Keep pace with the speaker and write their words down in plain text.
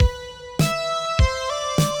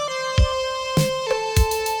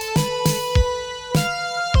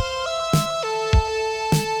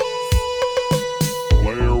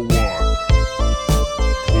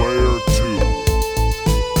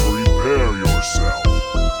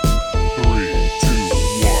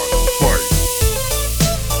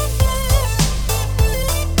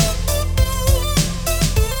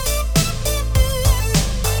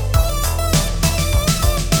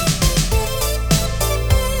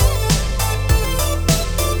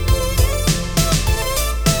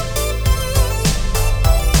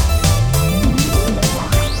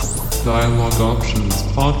Options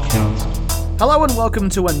Podcast. Hello and welcome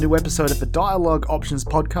to a new episode of the Dialogue Options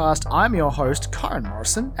Podcast. I'm your host, Kyron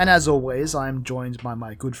Morrison, and as always, I am joined by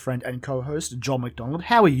my good friend and co-host, John McDonald.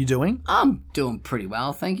 How are you doing? I'm doing pretty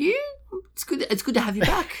well, thank you. It's good to have you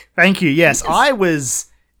back. Thank you. Yes, I was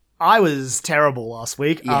terrible last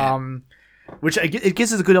week. Yeah. Which it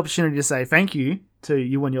gives us a good opportunity to say thank you to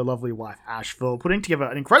you and your lovely wife, Ash, for putting together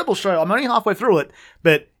an incredible show. I'm only halfway through it,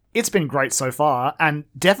 but it's been great so far, and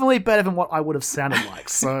definitely better than what I would have sounded like.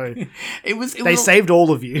 So they saved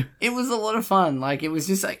all of you. It was a lot of fun. Like, it was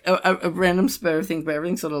just like a random spur of things, but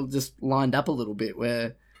everything sort of just lined up a little bit.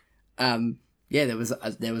 Where, there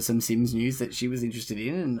was some Sims news that she was interested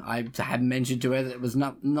in, and I had mentioned to her that it was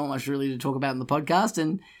not much really to talk about in the podcast,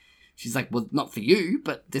 and she's like, "Well, not for you,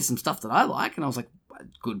 but there's some stuff that I like," and I was like,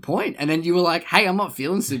 "Good point." And then you were like, "Hey, I'm not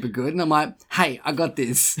feeling super good," and I'm like, "Hey, I got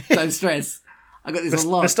this. Don't stress." I got this a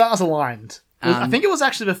lot. The stars aligned. I think it was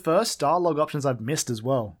actually the first dialogue options I've missed as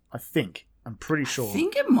well. I'm pretty sure. I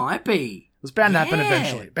think it might be. It was bound to happen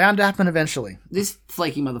eventually. This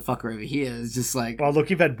flaky motherfucker over here is just like... Well, look,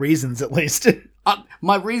 you've had reasons at least.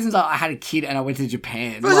 My reasons are I had a kid and I went to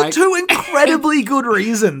Japan. Those are two incredibly good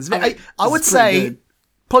reasons. I would say good.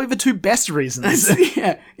 Probably the two best reasons.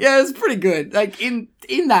 yeah, it's pretty good. Like, in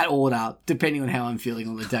that order, depending on how I'm feeling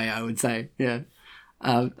on the day, I would say, yeah.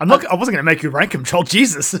 I wasn't going to make you rank them, Joel.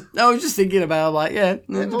 Jesus. I was just thinking about it. I'm like,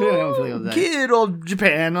 depending on how I'm feeling on the day. Kid or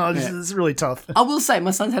Japan. It's really tough. I will say, my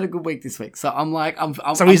son's had a good week this week. So I'm like,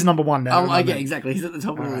 so he's number one now. Yeah, exactly. He's at the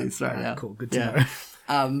top of the list right now. Cool. Good to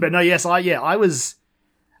know. But no, yes, I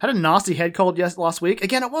had a nasty head cold last week.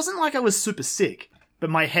 Again, it wasn't like I was super sick, but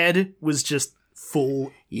my head was just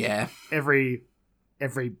full. Yeah. Every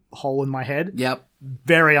hole in my head. Yep.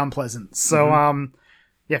 Very unpleasant. So,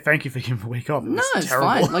 yeah, thank you for giving me a week off. It's terrible.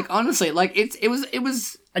 Fine. Like, honestly, like, it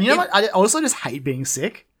was... And you know what? I also just hate being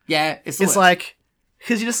sick. Yeah, it's like...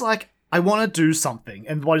 Because you're just like, I want to do something.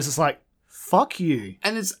 And the body's just like, fuck you.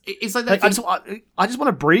 And it's like that I just want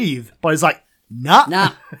to breathe. But it's like,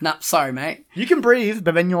 nah, sorry, mate. You can breathe,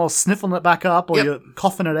 but then you're sniffling it back up or you're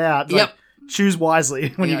coughing it out. Like, choose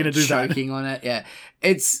wisely when you're going to do that. Choking on it, yeah.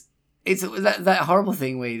 It's that horrible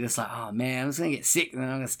thing where you're just like, oh man, I'm just going to get sick and then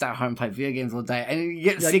I'm going to stay home and play video games all day. And you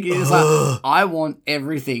get sick and you're just like, I want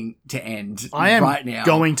everything to end right now.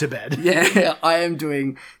 Going to bed. Yeah, I am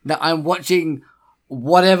doing that. I'm watching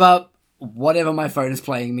whatever my phone is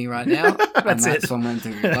playing me right now. That's what I'm going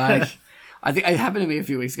to do. Like, I think it happened to me a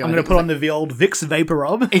few weeks ago. I'm going to put on the old Vicks Vapor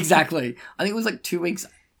Rub. Exactly. I think it was like 2 weeks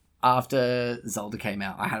after Zelda came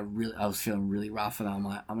out. I was feeling really rough and I'm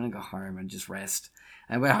like, I'm going to go home and just rest.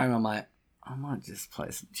 And I went home, I'm like, I might just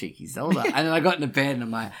play some cheeky Zelda. And then I got into bed and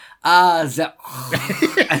I'm like,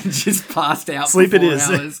 and just passed out. Sleep for 4 it is.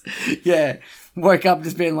 Hours. Yeah. Woke up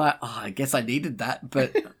just being like, I guess I needed that.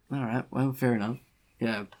 But all right, well, fair enough.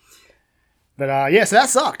 Yeah. But so that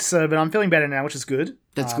sucked. But I'm feeling better now, which is good.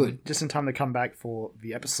 That's good. Just in time to come back for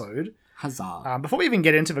the episode. Huzzah. Before we even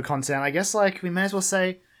get into the content, I guess we may as well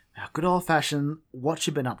say, our good old fashioned, what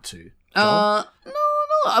you been up to? No.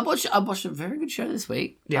 I watched a very good show this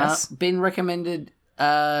week. Yes. Been recommended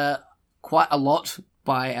quite a lot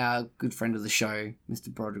by our good friend of the show,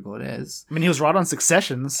 Mr. Broderick Ordez. I mean, he was right on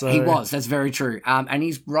Succession, so... He was, that's very true. And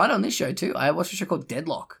he's right on this show too. I watched a show called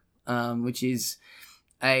Deadlock, which is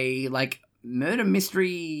a, murder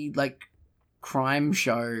mystery, crime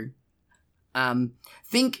show. I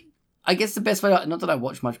guess the best way... Not that I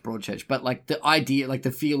watch much Broadchurch, but, the idea,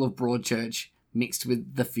 the feel of Broadchurch mixed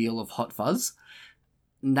with the feel of Hot Fuzz.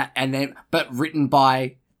 But written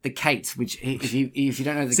by the Cates, which if you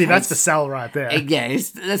don't know the see, Cates, that's the sell right there. Yeah,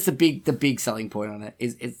 that's the big selling point on it.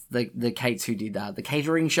 It's the Cates who did the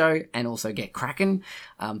Catering Show and also Get Crackin',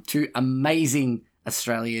 two amazing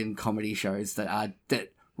Australian comedy shows that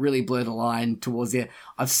really blur the line towards the.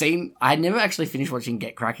 I never actually finished watching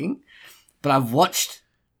Get Cracking, but I've watched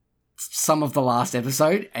some of the last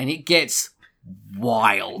episode and it gets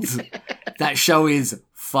wild. That show is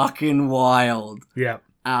fucking wild. Yeah.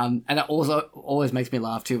 And it also always makes me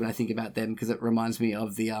laugh too when I think about them because it reminds me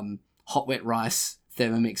of the Hot Wet Rice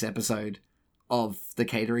Thermomix episode of the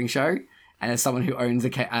Catering Show. And as someone who owns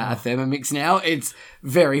a Thermomix now, it's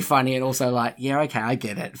very funny and also yeah, okay, I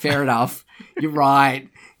get it. Fair enough. You're right.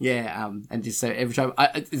 Yeah. And just so every time,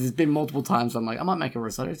 there's been multiple times I'm like, I might make a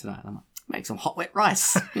risotto tonight. I'm like, make some hot wet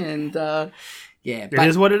rice. And yeah. It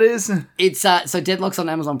is what it is. It's so Deadlock's on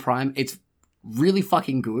Amazon Prime. It's really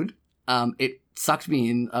fucking good. It sucked me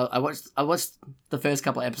in. I watched the first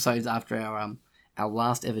couple of episodes after our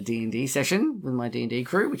last ever D&D session with my D&D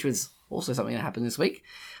crew, which was also something that happened this week,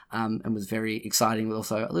 and was very exciting, but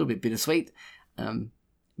also a little bit bittersweet.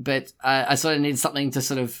 But I sort of needed something to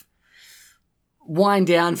sort of wind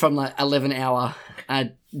down from like 11-hour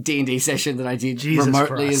D&D session that I did Jesus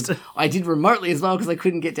remotely. Christ. I did remotely as well because I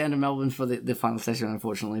couldn't get down to Melbourne for the final session,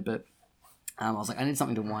 unfortunately. But I was like, I need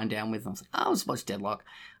something to wind down with. And I was like, I'll just watch Deadlock.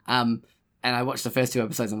 And I watched the first 2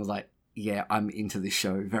 episodes and was like, yeah, I'm into this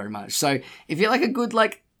show very much. So if you're like a good,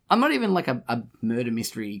 like, I'm not even like a murder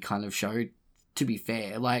mystery kind of show, to be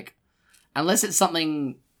fair. Like, unless it's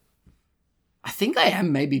something, I think I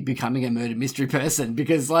am maybe becoming a murder mystery person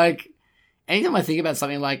because, like, anytime I think about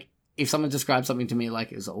something, like, if someone describes something to me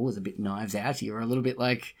like it's always a bit Knives Outy or a little bit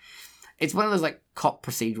like, it's one of those like cop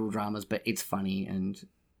procedural dramas, but it's funny and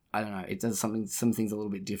I don't know, it does some things a little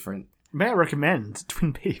bit different. May I recommend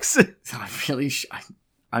Twin Peaks? So I really,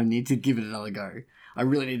 I need to give it another go. I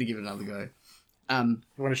really need to give it another go. You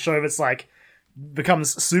want a show that's like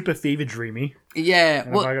becomes super fever dreamy. Yeah,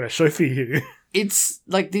 Well, I got a show for you. It's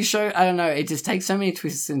like this show, I don't know, it just takes so many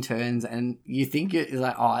twists and turns and you think it's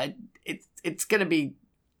like, oh, it's going to be,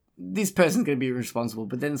 this person's going to be responsible,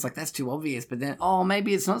 but then it's like, that's too obvious, but then, oh,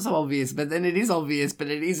 maybe it's not so obvious, but then it is obvious, but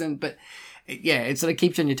it isn't, but yeah, it sort of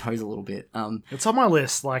keeps you on your toes a little bit. It's on my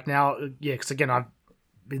list, like now, yeah, because again, I've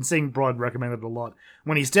been seeing Brod recommend it a lot.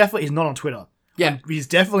 When he's not on Twitter. Yeah. He's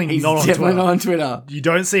definitely not on Twitter. You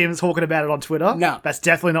don't see him talking about it on Twitter? No. That's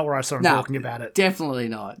definitely not where I saw him talking about it. Definitely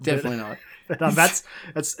not. Definitely not. But,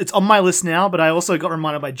 it's on my list now, but I also got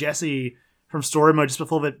reminded by Jesse from Story Mode just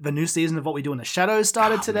before the new season of What We Do in the Shadows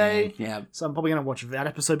started today. Man. Yeah. So I'm probably going to watch that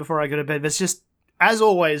episode before I go to bed. But it's just, as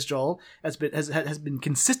always, Joel, has been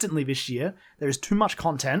consistently this year, there is too much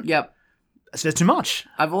content. Yep. There's too much.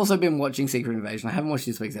 I've also been watching Secret Invasion. I haven't watched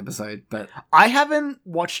this week's episode, but I haven't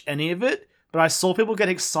watched any of it, but I saw people get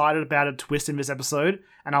excited about a twist in this episode,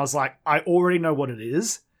 and I was like, I already know what it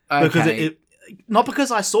is. okay. Because not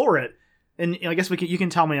because I saw it, and I guess you can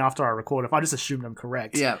tell me after I record if I just assumed I'm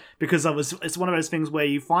correct. Yeah. Because it's one of those things where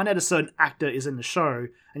you find out a certain actor is in the show,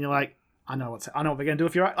 and you're like, I know what they're going to do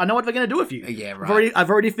if you're. I know what they're going to do with you. Yeah, right. I've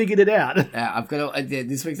already figured it out. I've got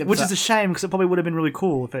this week's episode, which is a shame because it probably would have been really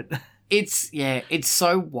cool if it. It's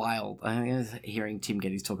so wild. I was hearing Tim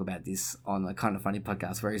Geddes talk about this on a Kind of Funny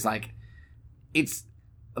podcast where he's like,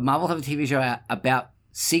 Marvel have a TV show out about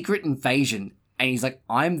Secret Invasion, and he's like,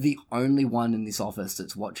 I'm the only one in this office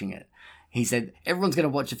that's watching it. He said, everyone's going to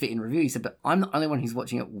watch it for in review. He said, but I'm the only one who's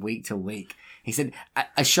watching it week to week. He said,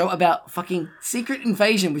 a show about fucking Secret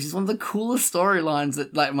Invasion, which is one of the coolest storylines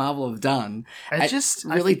that like Marvel have done. It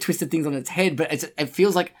really twisted things on its head, but it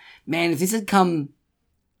feels like, man, if this had come,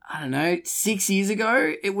 I don't know, 6 years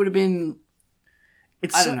ago, it would have been,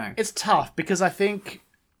 I don't know. It's tough because I think,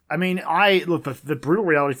 the brutal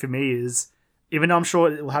reality for me is, even though I'm sure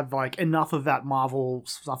it will have like enough of that Marvel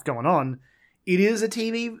stuff going on, it is a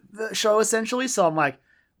TV show essentially. So I'm like,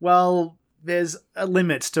 well, there's a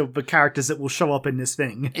limit to the characters that will show up in this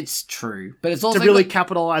thing. It's true, but it's also to really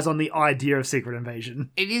capitalize on the idea of Secret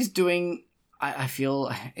Invasion. It is doing. I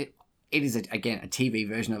feel it is again a TV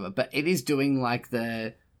version of it, but it is doing like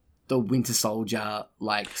the Winter Soldier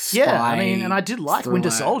like spy. Yeah, and I did like thriller.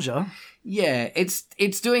 Winter Soldier. Yeah,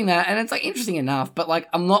 it's doing that, and it's like interesting enough, but like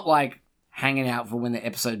I'm not like hanging out for when the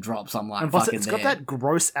episode drops. I'm like, and plus, it's got that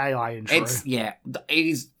gross AI intro. It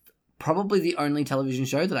is probably the only television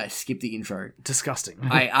show that I skip the intro. Disgusting.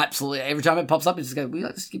 I absolutely, every time it pops up, it just goes, we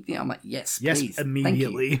like to skip the. I'm like, yes, please,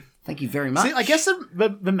 immediately. Thank you very much. See, I guess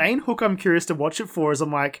the main hook I'm curious to watch it for is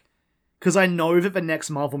I'm like, because I know that the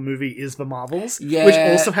next Marvel movie is the Marvels, which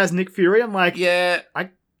also has Nick Fury. I'm like,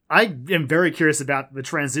 I am very curious about the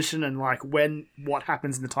transition and like what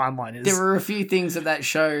happens in the timeline is. There are a few things that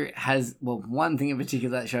show has, well, one thing in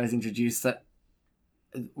particular that show has introduced that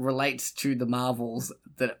relates to the Marvels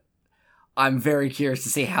that I'm very curious to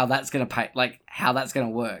see how that's going to how that's going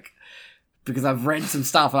to work. Because I've read some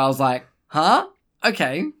stuff and I was like, huh?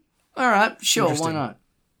 Okay. All right. Sure. Why not?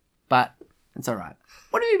 But it's all right.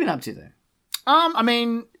 What have you been up to though?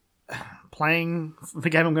 Playing the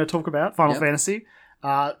game I'm going to talk about, Final Fantasy.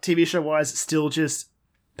 TV show wise, still just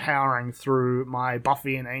powering through my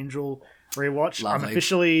Buffy and Angel rewatch. Lovely. I'm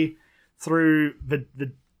officially through the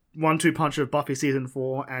 1-2 punch of Buffy season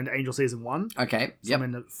 4 and Angel season 1. Okay. So I'm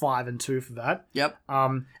in the 5 and 2 for that. Yep.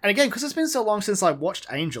 And again, because it's been so long since I watched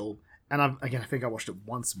Angel, and I think I watched it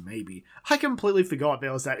once maybe, I completely forgot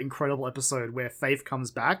there was that incredible episode where Faith comes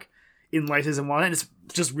back in late season 1 and it's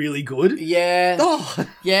just really good. Yeah. Oh.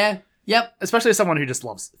 Yeah. Yep. Especially as someone who just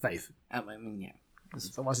loves Faith. Yeah.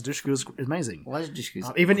 Eliza Dushku is amazing. Eliza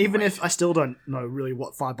Dushku even if I still don't know really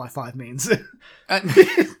what 5x5 means.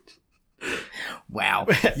 Wow.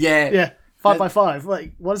 Yeah. Yeah. 5x5.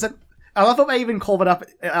 Like, what is it? I love that they even call it up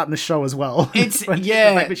out in the show as well. It's the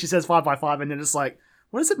fact that she says 5x5 and then it's like,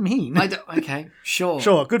 What does it mean? Okay, sure.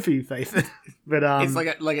 Sure, good for you, Faith. But It's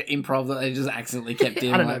like an improv that they just accidentally kept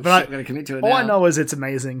in. I don't know, like, but shit, I'm going to commit to it all now. I know is it's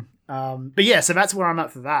amazing. But yeah, so that's where I'm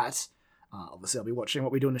at for that. Obviously, I'll be watching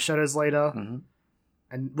What We Do in the Shadows later. Mm-hmm.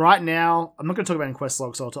 And right now, I'm not going to talk about in quest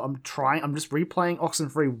logs. So I'm just replaying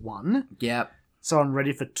Oxenfree 1. Yeah. So I'm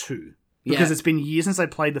ready for 2. Because it's been years since I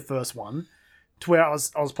played the first one. To where I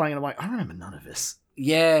was playing and I'm like, I remember none of this.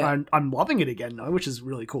 Yeah. I'm loving it again though, which is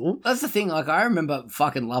really cool. That's the thing. Like, I remember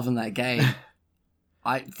fucking loving that game.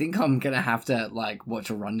 I think I'm going to have to, like, watch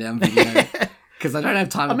a rundown video. Because I don't have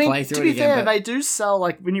time to play through it again. To be fair, they do sell,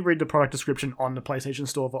 like, when you read the product description on the PlayStation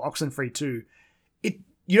Store for Oxenfree 2,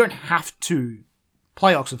 you don't have to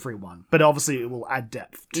play Oxenfree 1, but obviously it will add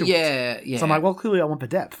depth to it. Yeah. So I'm like, well, clearly I want the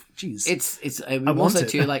depth. Jeez. I want it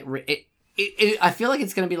too, like, I feel like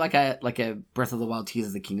it's going to be like a Breath of the Wild Tears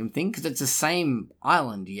of the Kingdom thing, because it's the same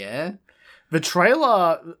island, yeah? The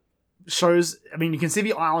trailer shows, I mean, you can see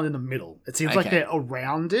the island in the middle. It seems like they're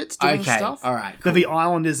around it doing stuff. All right, cool. But the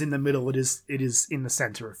island is in the middle. It is in the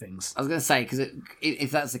center of things. I was going to say, because if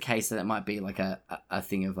that's the case, then it might be like a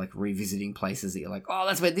thing of like revisiting places that you're like, oh,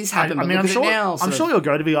 that's where this happened, I'm sure you'll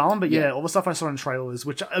go to the island, but yeah, all the stuff I saw in trailers,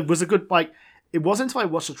 which was a good, like, it wasn't until I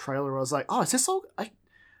watched the trailer I was like, oh, is this all...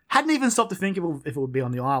 Hadn't even stopped to think if it would be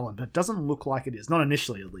on the island, but it doesn't look like it is. Not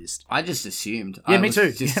initially, at least. I just assumed. Yeah, me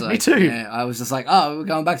too. Me too. Yeah, I was just like, oh, we're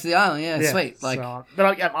going back to the island. Yeah, sweet. Like,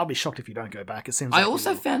 but I'll be shocked if you don't go back. It seems. I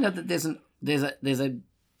also found out that there's a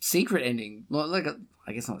secret ending. Well,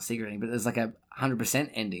 I guess not a secret ending, but there's like a 100%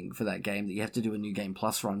 ending for that game that you have to do a New Game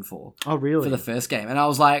Plus run for. Oh, really? For the first game, and I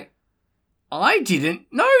was like, I didn't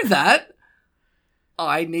know that.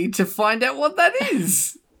 I need to find out what that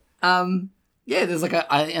is. Yeah, there's like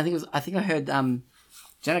I think I heard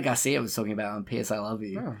Jenna Garcia was talking about it on PS I Love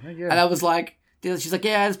You. Oh, yeah. And I was like, she's like,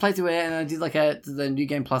 yeah, I just played through it and I did like the New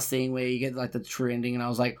Game Plus thing where you get like the true ending, and I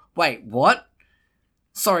was like, wait, what?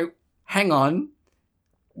 Sorry, hang on.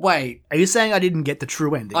 Wait. Are you saying I didn't get the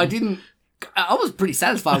true ending? I didn't. I was pretty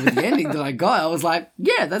satisfied with the ending that I got. I was like,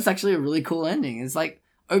 yeah, that's actually a really cool ending. It's like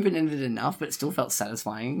open-ended enough, but it still felt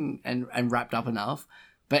satisfying and wrapped up enough.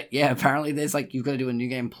 But yeah, apparently there's like, you've got to do a New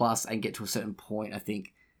Game Plus and get to a certain point, I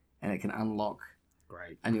think, and it can unlock.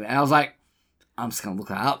 Great. Anyway, and I was like, I'm just going to look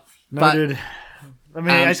that up. Noted. I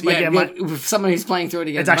mean, with someone who's playing through it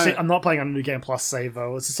again. It's actually, I'm not playing on a New Game Plus save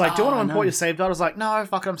though. It's just like, do you want to import your save data? I was like, no,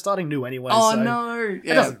 fuck it, I'm starting new anyway. Oh, so no. Yeah,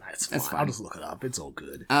 it doesn't matter. It's that's fine. I'll just look it up. It's all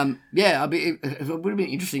good. Yeah, it would have been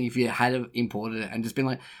interesting if you had imported it and just been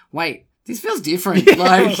like, wait, this feels different. Yeah,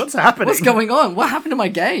 like, what's happening? What's going on? What happened to my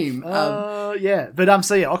game? Yeah, but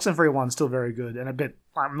so yeah, Oxenfree 1's still very good, and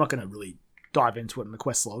I'm not going to really dive into it in the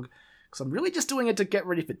quest log because I'm really just doing it to get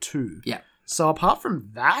ready for 2. Yeah. So apart from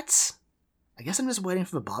that, I guess I'm just waiting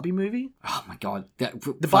for the Barbie movie. Oh my god,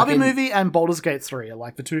 the Barbie movie and Baldur's Gate 3 are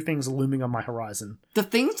like the 2 things looming on my horizon. The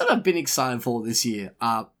things that I've been excited for this year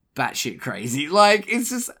are batshit crazy. Like, it's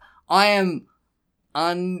just,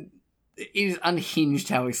 it is unhinged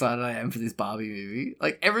how excited I am for this Barbie movie.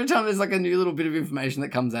 Like, every time there's like a new little bit of information that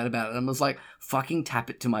comes out about it, I'm just like, fucking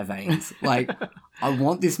tap it to my veins. Like, I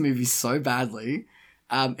want this movie so badly.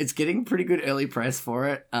 It's getting pretty good early press for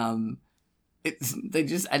it. They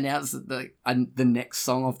just announced that the next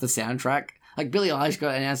song off the soundtrack. Like, Billie Eilish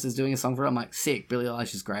got announced as doing a song for it. I'm like, sick. Billie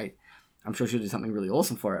Eilish is great. I'm sure she'll do something really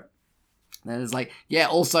awesome for it. And then it's like, yeah,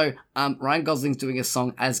 also, Ryan Gosling's doing a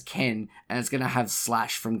song as Ken, and it's going to have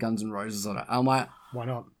Slash from Guns N' Roses on it. I'm like, why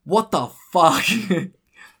not? What the fuck?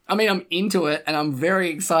 I mean, I'm into it, and I'm very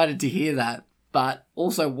excited to hear that, but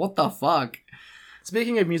also, what the fuck?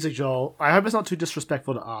 Speaking of music, Joel, I hope it's not too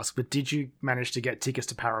disrespectful to ask, but did you manage to get tickets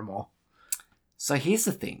to Paramore? So here's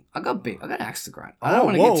the thing. I got an axe to grind. I don't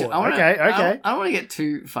want to get too... I don't want to get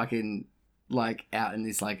too fucking, like, out in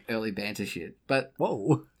this, like, early banter shit, but...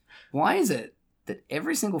 Whoa. Why is it that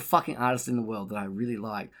every single fucking artist in the world that I really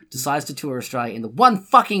like decides to tour Australia in the one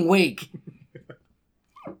fucking week?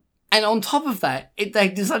 And on top of that, they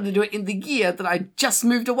decided to do it in the year that I just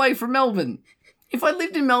moved away from Melbourne. If I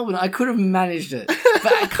lived in Melbourne, I could have managed it.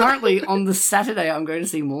 But currently, on the Saturday, I'm going to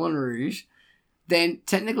see Moulin Rouge. Then,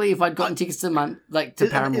 technically, if I'd gotten tickets to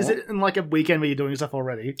Paramore... Is it in like a weekend where you're doing stuff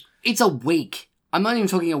already? It's a week. I'm not even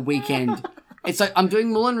talking a weekend. It's like, I'm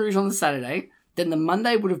doing Moulin Rouge on the Saturday. Then the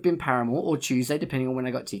Monday would have been Paramore, or Tuesday, depending on when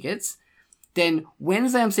I got tickets. Then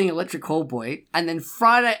Wednesday, I'm seeing Electric Callboy. And then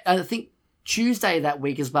Friday, I think Tuesday that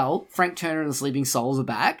week as well, Frank Turner and the Sleeping Souls are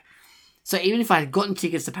back. So even if I had gotten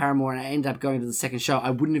tickets to Paramore and I ended up going to the second show,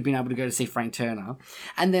 I wouldn't have been able to go to see Frank Turner.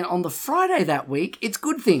 And then on the Friday that week, it's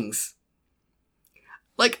Good Things.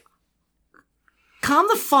 Like, calm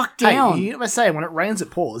the fuck down. Hey, you know what I say, when it rains,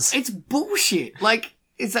 it pours. It's bullshit. Like...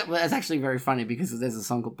 It's actually very funny because there's a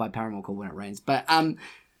song by Paramore called When It Rains. But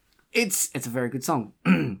it's a very good song.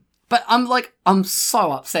 But I'm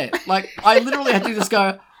so upset. Like, I literally had to just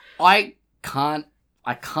go, I can't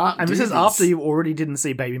And do this is after you already didn't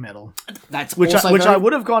see Baby Metal. That's which also I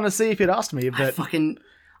would have gone to see if you'd asked me, but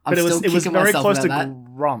but it was very close to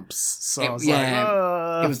that. Grumps. So I was It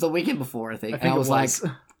like, was the weekend before, I think. I And I it was was.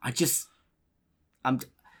 like,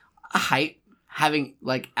 I hate having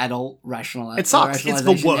like adult It sucks. It's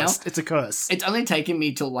the rationalization worst. now. It's a curse. It's only taken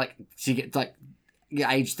me till to get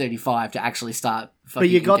age 35 to actually start fucking But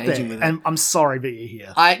you got engaging there, with it. and I'm sorry that you're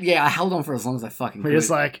here. I held on for as long as I fucking But could. it's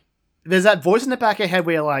like, there's that voice in the back of your head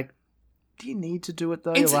where you're like, do you need to do it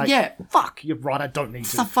though? It's- you're like, yeah. fuck, you're right, I don't need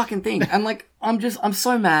It's to. a fucking thing. And like, I'm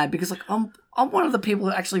so mad because like, I'm one of the people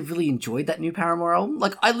who actually really enjoyed that new Paramore album.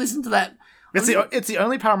 Like, I listened to that. It's the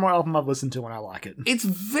only Paramore album I've listened to and I like it. It's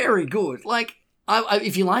very good. Like,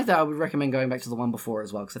 if you like that, I would recommend going back to the one before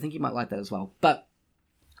as well, because I think you might like that as well. But,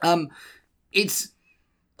 it's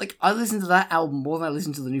like, I listened to that album more than I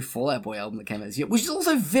listened to the new Fall Out Boy album that came out this year, which is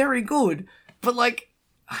also very good. But like,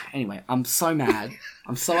 anyway, I'm so mad.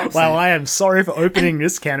 I'm so upset. Well, I am sorry for opening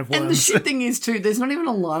this can of worms. And the shit thing is too, there's not even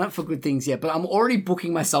a lineup for good things yet, but I'm already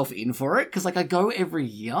booking myself in for it because like I go every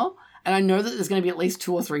year, and I know that there's going to be at least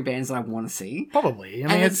 2 or 3 bands that I want to see. Probably. I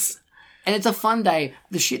mean, And it's a fun day.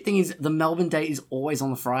 The shit thing is, the Melbourne day is always on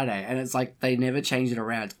the Friday, and it's like they never change it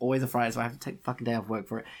around. It's always a Friday, so I have to take the fucking day off work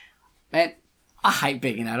for it. Man, I hate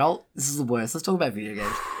being an adult. This is the worst. Let's talk about video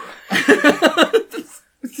games.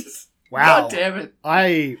 wow. God damn it.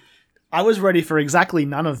 I was ready for exactly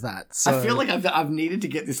none of that. So. I feel like I've needed to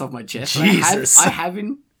get this off my chest. Jesus. I have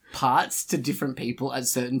in parts to different people at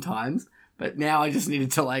certain times, but now I just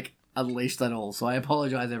needed to like unleash that all. So I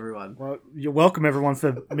apologize, everyone. Well, you're welcome, everyone,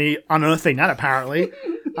 for me unearthing that, apparently.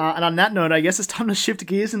 And on that note, I guess it's time to shift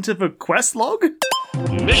gears into the quest log.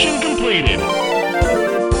 Mission completed.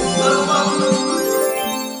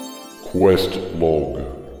 Quest log.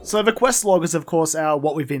 So the quest log is, of course, our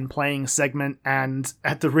what we've been playing segment, and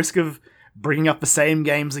at the risk of bringing up the same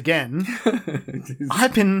games again,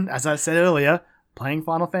 I've been, as I said earlier, playing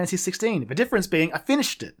Final Fantasy 16. The difference being, I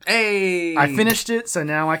finished it. Hey! I finished it, so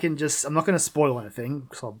now I can I'm not going to spoil anything,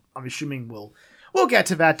 because I'm assuming we'll get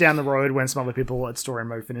to that down the road when some other people at Story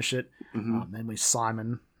Mode finish it. Namely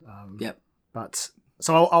Simon. Yep. But,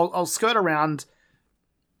 so I'll skirt around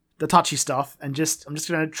the touchy stuff, and I'm just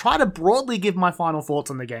going to try to broadly give my final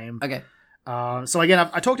thoughts on the game. Okay. So again,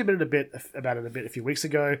 I talked about it a bit a few weeks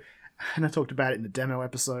ago, and I talked about it in the demo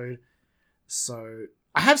episode. So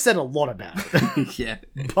I have said a lot about it. Yeah.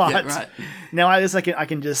 But yeah, right. now I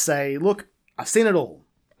can just say, look, I've seen it all.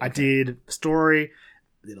 I did the story,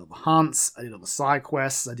 I did all the hunts, I did all the side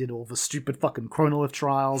quests, I did all the stupid fucking Chronolith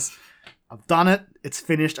trials. I've done it. It's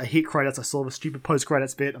finished. I hit credits. I saw the stupid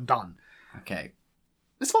post-credits bit. I'm done. Okay.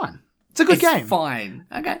 It's fine. It's a good game. Fine.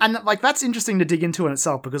 Okay. And like that's interesting to dig into in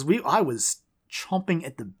itself because I was chomping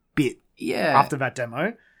at the bit Yeah. after that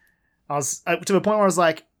demo. I was to the point where I was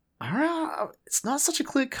like, it's not such a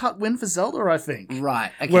clear-cut win for Zelda, I think.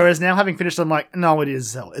 Right. Okay. Whereas now, having finished, I'm like, no, it is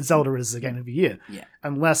Zelda. Zelda is the game of the year. Yeah.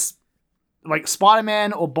 Unless, like,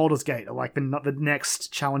 Spider-Man or Baldur's Gate are like the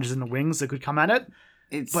next challenges in the wings that could come at it.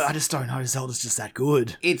 But I just don't know. Zelda's just that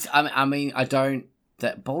good. I mean, I don't.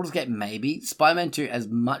 That Baldur's Gate maybe. Spider-Man 2, as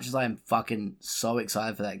much as I'm fucking so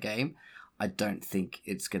excited for that game, I don't think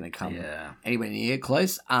it's going to come anywhere near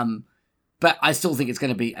close. But I still think it's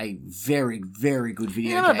going to be a very, very good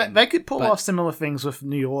video game. They could pull off similar things with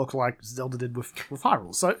New York like Zelda did with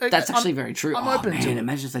Hyrule. So that's actually very true. I'm open to it.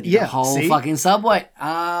 Imagine if they did the whole fucking subway.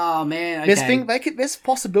 Oh, man. Okay. There's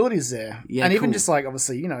possibilities there. Yeah, and even cool. just like,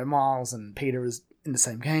 obviously, Miles and Peter is in the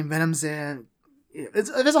same game. Venom's there. There's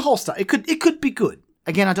a whole stuff. It could be good.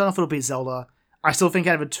 Again, I don't know if it'll beat Zelda. I still think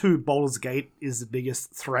out of the two, Baldur's Gate is the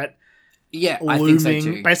biggest threat. Yeah, looming, I think so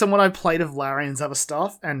too. Based on what I've played of Larian's other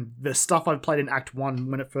stuff, and the stuff I've played in Act 1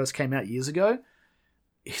 when it first came out years ago,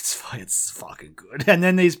 it's fucking good. And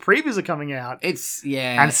then these previews are coming out. And it's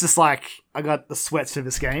just like, I got the sweats for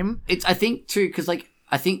this game. I think too, because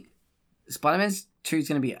I think Spider-Man 2 is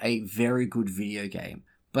going to be a very good video game,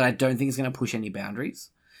 but I don't think it's going to push any boundaries.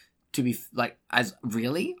 To be I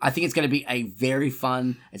think it's going to be a very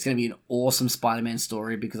fun, it's going to be an awesome Spider-Man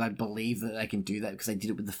story because I believe that they can do that because they did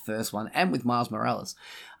it with the first one and with Miles Morales.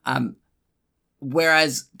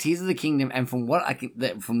 Whereas Tears of the Kingdom, and from what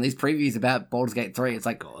from these previews about Baldur's Gate 3, it's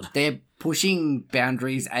like, they're pushing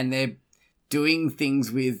boundaries and they're doing things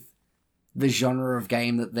with the genre of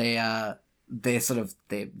game that they're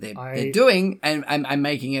doing and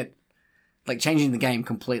making it, like, changing the game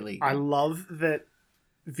completely. I love that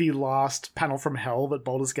the last panel from Hell that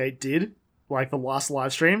Baldur's Gate did like the last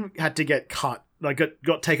live stream had to get cut, like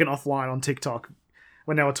got taken offline on TikTok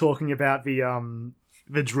when they were talking about the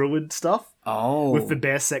druid stuff. Oh. With the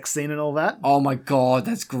bear sex scene and all that. Oh my god,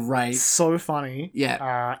 that's great. So funny.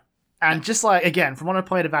 Yeah. And just like, again, from when I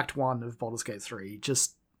played of Act 1 of Baldur's Gate 3,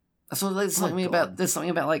 just... So there's something about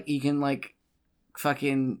like, you can like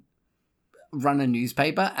fucking run a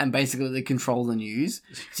newspaper and basically control the news.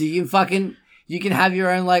 So you can have your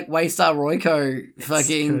own like Waystar Royco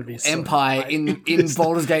fucking empire in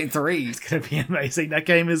Baldur's Gate 3. It's going to be amazing. That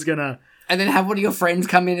game is going to... And then have one of your friends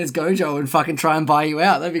come in as Gojo and fucking try and buy you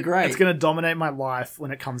out. That'd be great. It's going to dominate my life when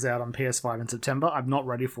it comes out on PS5 in September. I'm not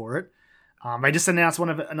ready for it. They just announced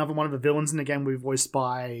another one of the villains in the game we voiced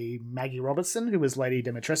by Maggie Robertson, who was Lady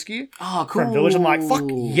Dimitrescu. Oh, cool. From Village. I'm like, fuck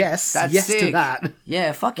yes. That's yes sick. to that.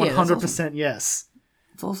 Yeah, fuck yeah. 100% awesome. yes.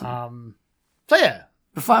 That's awesome. So yeah.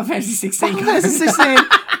 The Final Fantasy 16. Final Fantasy 16,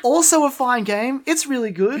 also a fine game. It's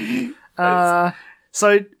really good.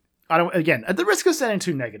 So... I don't. Again, at the risk of sounding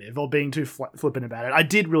too negative or being too flippant about it, I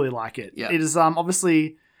did really like it. Yeah. It is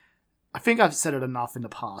obviously, I think I've said it enough in the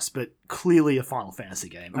past, but clearly a Final Fantasy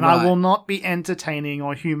game, and I will not be entertaining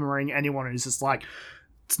or humoring anyone who's just like,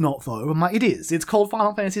 it's not though. I'm like, it is. It's called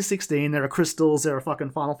Final Fantasy 16. There are crystals. There are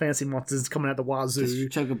fucking Final Fantasy monsters coming out the wazoo. There's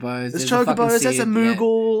chocobos. There's chocobos. There's a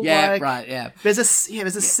Moogle. Yeah, like, right. Yeah. There's a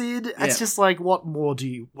Cid. It's just like, what more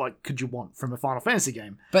could you want from a Final Fantasy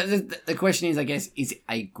game? But the question is, I guess, is it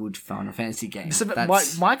a good Final Fantasy game? So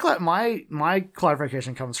my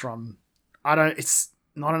clarification comes from, it's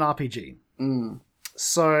not an RPG.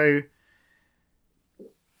 So,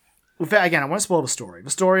 with that, again, I won't spoil the story. The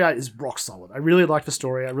story is rock solid. I really like the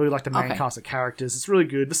story. I really like the main cast of characters. It's really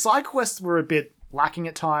good. The side quests were a bit lacking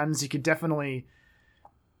at times. You could definitely...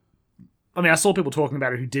 I mean, I saw people talking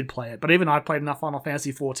about it who did play it, but even I played enough Final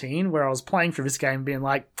Fantasy 14 where I was playing through this game being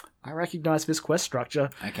like, I recognize this quest structure.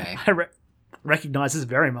 Okay. I recognize this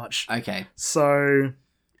very much. Okay. So,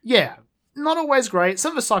 yeah. Not always great.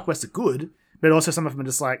 Some of the side quests are good, but also some of them are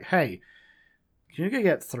just like, hey, can you go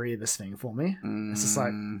get 3 of this thing for me? It's just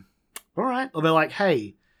like... all right. Or they're like,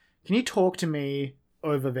 hey, can you talk to me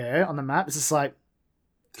over there on the map? It's just like,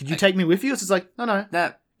 could you take me with you? It's just like, no,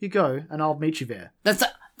 you go and I'll meet you there.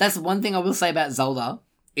 That's one thing I will say about Zelda,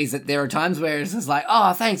 is that there are times where it's just like,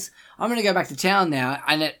 oh, thanks, I'm going to go back to town now,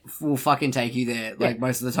 and it will fucking take you there. Like,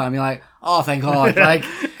 most of the time, you're like, oh, thank God. Like,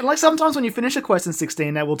 and like sometimes when you finish a quest in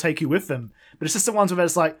 16, they will take you with them. But it's just the ones where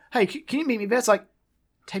it's like, hey, can you meet me there? It's like,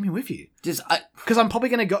 take me with you. Because I'm probably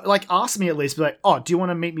going to go, like, ask me at least, be like, oh, do you want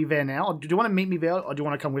to meet me there now? Or do you want to meet me there, or do you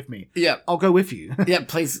want to come with me? Yeah. I'll go with you. Yeah,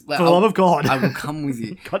 please. For the love of God. I will come with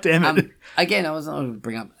you. God damn it. Again, I wasn't going to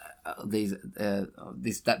bring up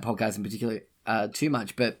that podcast in particular too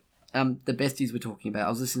much, but the besties we're talking about, I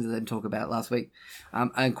was listening to them talk about it last week,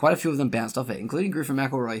 and quite a few of them bounced off it, including Griffin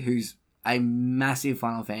McElroy, who's a massive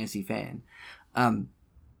Final Fantasy fan.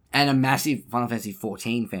 And a massive Final Fantasy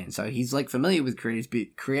 14 fan, so he's like familiar with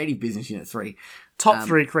Creative Business Unit 3. Top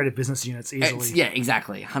 3 creative business units easily. Yeah,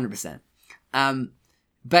 exactly, 100%.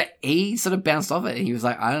 But he sort of bounced off it, and he was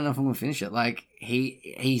like, I don't know if I'm going to finish it. Like,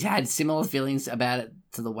 he had similar feelings about it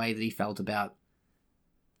to the way that he felt about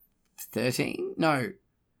 13? No,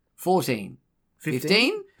 14.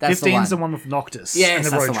 15? That's 15's the one with Noctis. Yes, and the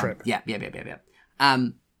that's road the trip. One. Yeah.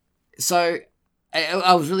 So...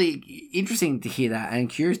 I was really interesting to hear that, and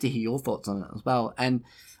curious to hear your thoughts on it as well. And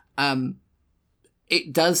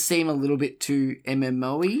it does seem a little bit too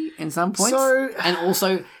MMO-y in some points. And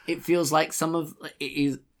also, it feels like some of it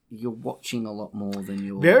is you're watching a lot more than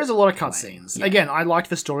you're... There is a lot of cutscenes. Yeah. Again, I liked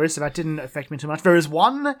the story, so that didn't affect me too much. There is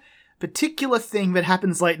one particular thing that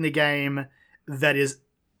happens late in the game that is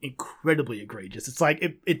incredibly egregious. It's like,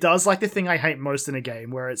 it does like the thing I hate most in a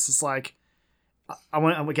game, where it's just like... I'm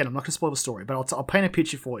not going to spoil the story, but I'll paint a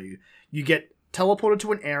picture for you. You get teleported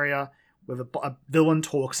to an area where a villain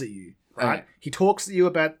talks at you, right? Okay. He talks to you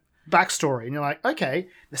about backstory, and you're like, okay,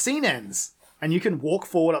 the scene ends, and you can walk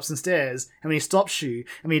forward up some stairs, and when he stops you,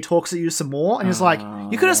 and when he talks at you some more, and he's like,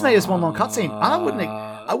 you could have just made this one long cutscene. I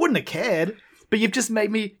wouldn't have cared, but you've just make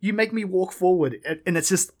me walk forward, and it's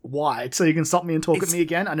just wide, so you can stop me and talk at me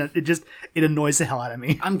again, and it annoys the hell out of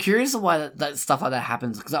me. I'm curious of why that stuff like that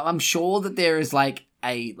happens, because I'm sure that there is like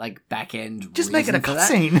a back end. Just make it a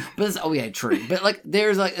cutscene. But true. But like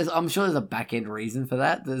I'm sure there's a back end reason for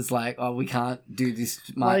that. There's like, oh, we can't do this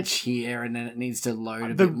much here, and then it needs to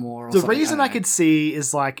load a bit more. Or the reason I could see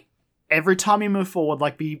is like every time you move forward,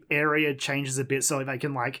 like the area changes a bit, so they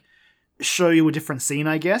can like show you a different scene,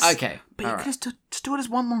 I guess. Okay. But you could just do it as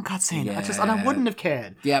one long cutscene. Yeah. I wouldn't have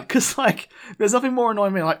cared. Yeah. Because, like, there's nothing more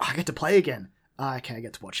annoying than, like, I get to play again. Okay, I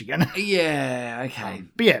get to watch again. Yeah, okay.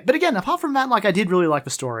 But again, apart from that, like, I did really like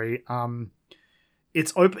the story.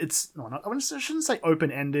 it's open. It's no, not, I shouldn't say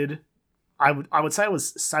open ended. I would say I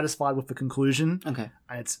was satisfied with the conclusion. Okay.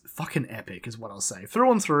 And it's fucking epic, is what I'll say.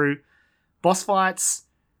 Through and through, boss fights,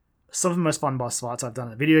 some of the most fun boss fights I've done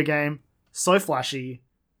in a video game. So flashy,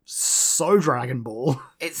 so Dragon Ball.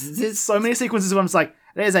 It's So many sequences where I'm just like,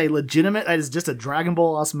 that is just a Dragon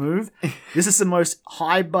Ball-ass move. This is the most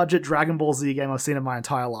high-budget Dragon Ball Z game I've seen in my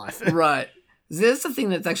entire life. Right. There's the thing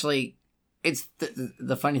that's actually, it's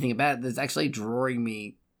the funny thing about it that's actually drawing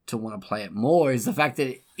me to want to play it more is the fact that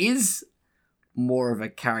it is more of a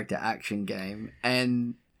character action game.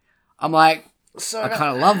 And I'm like, So I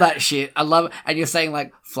kind of love that shit. I love it. And you're saying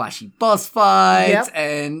like flashy boss fights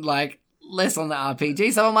and like less on the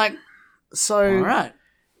RPG. So I'm like, all right.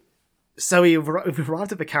 So we've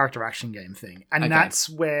arrived at the character action game thing. And that's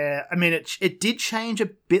where, I mean, it did change a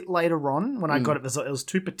bit later on when I got it. It was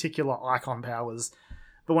two particular icon powers.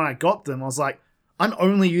 But when I got them, I was like, I'm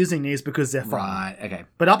only using these because they're fun. Right, okay.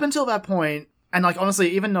 But up until that point, and like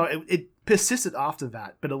honestly, even though it persisted after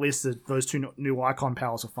that, but at least those two new icon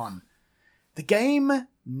powers were fun. The game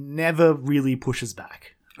never really pushes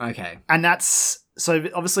back. Okay. And that's... So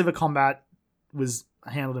obviously the combat was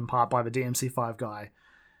handled in part by the DMC5 guy.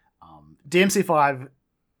 DMC5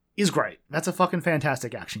 is great. That's a fucking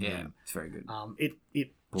fantastic action game. Yeah, it's very good.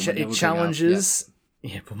 It challenges...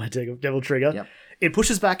 Pull my devil trigger. Yep. It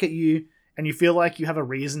pushes back at you, and you feel like you have a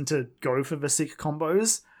reason to go for the sick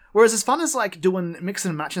combos. Whereas as fun as like doing mix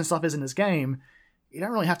and match and stuff is in this game, you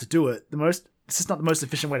don't really have to do it. It's just not the most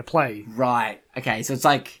efficient way to play. Right. Okay. So it's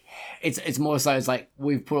like it's more so it's like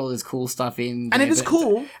we've put all this cool stuff in, and it is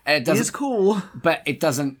cool. And it is cool, but it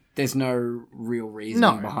doesn't. There's no real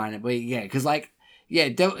reason behind it. But yeah, because like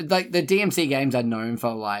the DMC games are known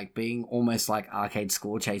for like being almost like arcade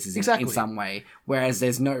score chases in some way, whereas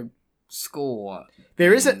there's no score.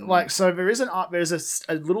 There isn't there's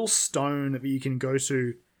a little stone that you can go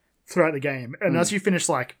to throughout the game, and as you finish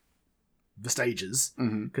like the stages,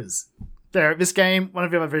 because this game, one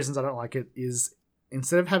of the other reasons I don't like it is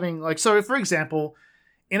instead of having like, so for example,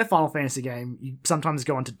 in a Final Fantasy game, you sometimes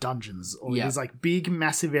go into dungeons or there's like big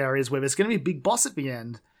massive areas where there's going to be a big boss at the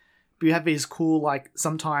end, but you have these cool like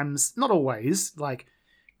sometimes not always like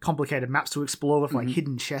complicated maps to explore with like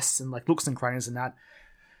hidden chests and like nooks and crannies and that.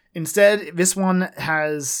 Instead, this one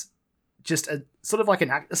has just a sort of like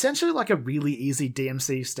essentially like a really easy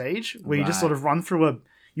DMC stage where you just sort of run through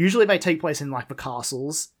usually they take place in like the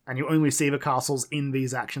castles, and you only see the castles in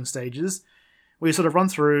these action stages where you sort of run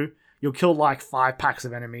through, you'll kill like 5 packs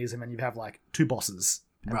of enemies, and then you have like 2 bosses.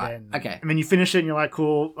 And then you finish it and you're like,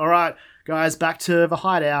 cool, all right, guys, back to the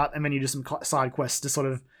hideout, and then you do some side quests to sort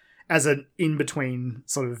of as an in-between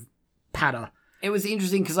sort of patter. It was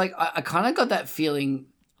interesting because like I kind of got that feeling.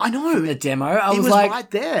 I know. From the demo. I was like, right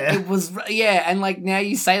there. It was, and like now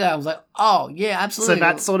you say that, I was like, oh, yeah, absolutely. So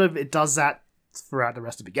that sort of, it does that throughout the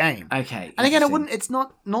rest of the game. Okay. And again,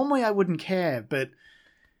 normally I wouldn't care, but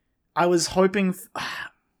I was hoping, I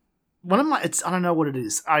don't know what it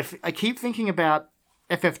is. I keep thinking about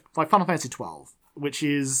like Final Fantasy 12, which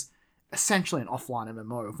is essentially an offline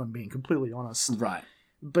MMO, if I'm being completely honest. Right.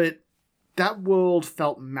 But that world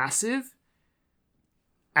felt massive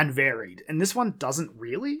and varied, and this one doesn't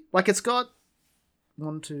really. Like, it's got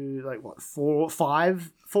 4 or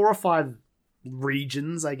 5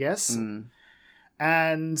 regions, I guess,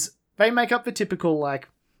 and they make up the typical like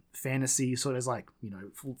fantasy sort of like, you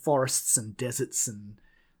know, forests and deserts and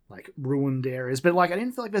like ruined areas. But like, I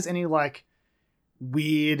didn't feel like there's any like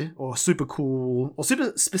weird or super cool or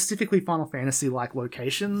super specifically Final Fantasy like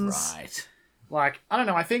locations. Right. Like, I don't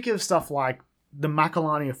know. I think of stuff like the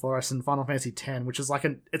Macalania Forest in Final Fantasy X, which is like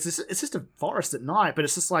it's just a forest at night, but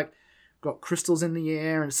it's just like got crystals in the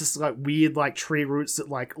air, and it's just like weird like tree roots that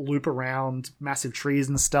like loop around massive trees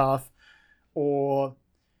and stuff. Or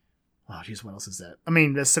what else is that? I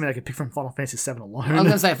mean, there's something I could pick from Final Fantasy VII alone. I was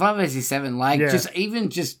gonna say Final Fantasy VII, like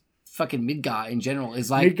just fucking Midgar in general is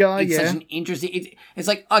like it's such an interesting. It's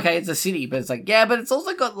like, okay, it's a city, but it's like, yeah, but it's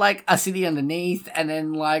also got like a city underneath, and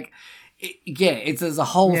then like. There's a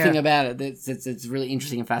whole thing about it that's really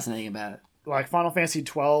interesting and fascinating about it. Like Final Fantasy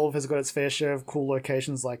 12 has got its fair share of cool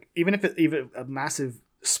locations, like even if it's either a massive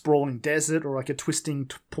sprawling desert or like a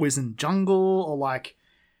twisting poison jungle or like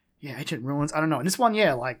ancient ruins. I don't know. And this one,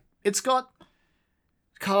 like it's got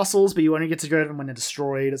castles, but you only get to go to them when they're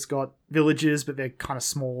destroyed. It's got villages, but they're kind of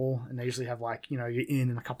small, and they usually have like, you know, you're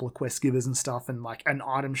in and a couple of quest givers and stuff, and like an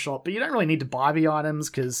item shop, but you don't really need to buy the items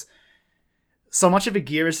because so much of the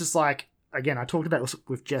gear is just like. Again, I talked about it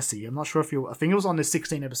with Jesse. I'm not sure if I think it was on this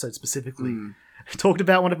 16 episode specifically. I talked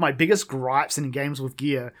about one of my biggest gripes in games with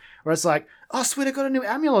gear, where it's like, oh, sweet, I got a new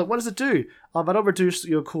amulet. What does it do? Oh, that'll reduce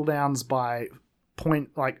your cooldowns by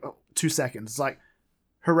 2 seconds. It's like,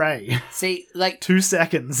 hooray. See, like 2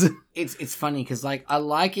 seconds. it's funny because like I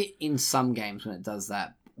like it in some games when it does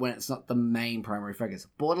that, when it's not the main primary focus.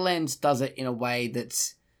 Borderlands does it in a way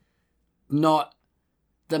that's not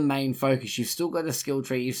the main focus. You've still got a skill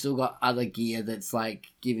tree, you've still got other gear that's like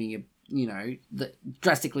giving you,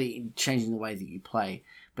 drastically changing the way that you play.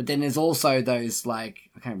 But then there's also those, like,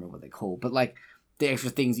 I can't remember what they're called, but like the extra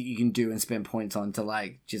things that you can do and spend points on to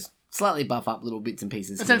like just slightly buff up little bits and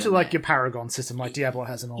pieces. Essentially like your Paragon system, like Diablo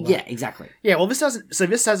has and all that. Yeah, exactly. Yeah, well, this doesn't. So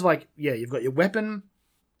this has like, you've got your weapon.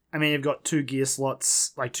 I mean, you've got 2 gear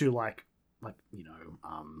slots, like 2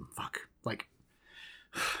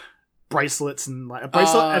 bracelets and like a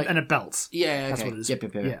bracelet and a belt. Yeah, okay. That's what it is.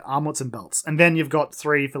 Yep. Yeah, armlets and belts, and then you've got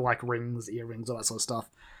 3 for like rings, earrings, all that sort of stuff.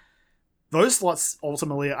 Those slots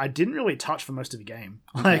ultimately, I didn't really touch for most of the game.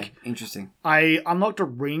 Okay, Like, interesting. I unlocked a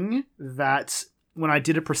ring that when I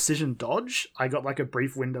did a precision dodge, I got like a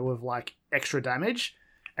brief window of like extra damage,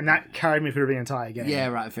 and that carried me through the entire game. Yeah,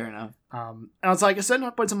 right. Fair enough. And I was like, at certain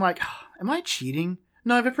points, I'm like, am I cheating?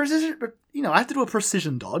 No, but precision, but I have to do a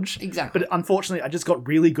precision dodge. Exactly. But unfortunately, I just got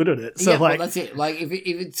really good at it. So yeah, like, well, that's it. Like, if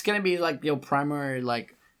it's gonna be like your primary,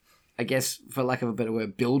 like, I guess for lack of a better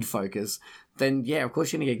word, build focus, then yeah, of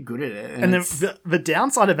course you're gonna get good at it. and then the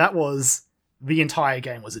downside of that was the entire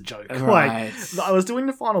game was a joke. Right. Like, I was doing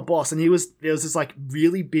the final boss, and there was this like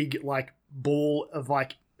really big like ball of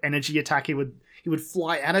like energy attack. He would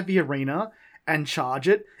fly out of the arena and charge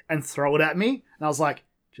it and throw it at me, and I was like,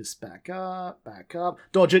 just back up,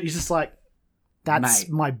 dodge it. He's just like, that's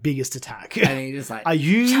Mate. my biggest attack. And he just like, Are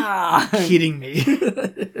you charge. kidding me?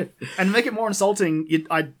 And to make it more insulting,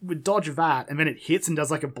 I would dodge that, and then it hits and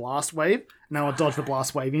does like a blast wave, and I would dodge the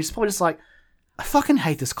blast wave, and he's probably just like, I fucking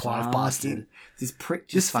hate this Clive bastard. This prick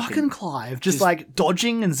This fucking Clive, just like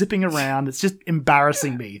dodging and zipping around. It's just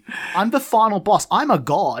embarrassing me. I'm the final boss. I'm a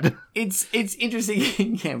god. It's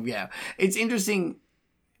interesting. yeah. It's interesting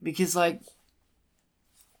because like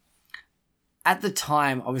at the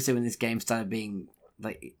time, obviously when this game started being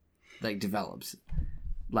like developed,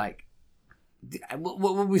 like what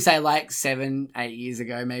would we say, like 7-8 years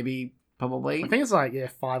ago, maybe. Probably. I think it's like,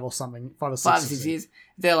 5 or something. 5 or 6. 5 or 6 years.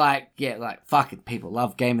 They're like, fuck it. People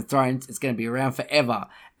love Game of Thrones. It's going to be around forever.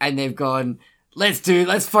 And they've gone, let's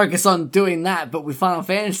focus on doing that, but with Final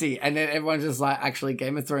Fantasy. And then everyone's just like, actually,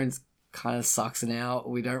 Game of Thrones kind of sucks now.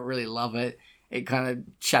 We don't really love it. It kind of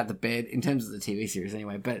shat the bed in terms of the TV series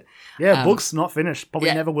anyway. But yeah, book's not finished.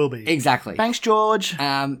 Probably never will be. Exactly. Thanks, George.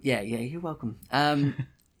 Yeah, you're welcome.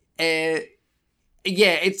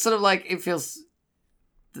 It's sort of like, it feels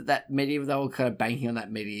that medieval, they were kind of banking on that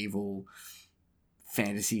medieval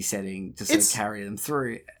fantasy setting to sort of carry them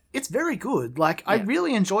through. It's very good. Like, I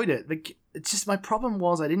really enjoyed it. Like, it's just, my problem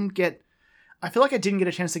was I feel like I didn't get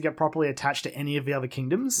a chance to get properly attached to any of the other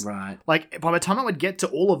kingdoms. Right. Like, by the time I would get to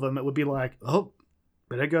all of them, it would be like, oh,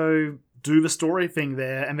 better go do the story thing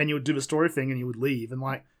there, and then you would do the story thing and you would leave, and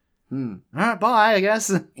like, all right, bye, I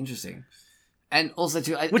guess. Interesting. And also,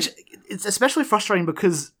 too... it's especially frustrating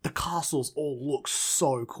because the castles all look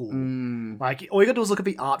so cool. Like, all you gotta do is look at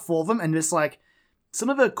the art for them, and it's like, some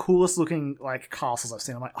of the coolest looking, like, castles I've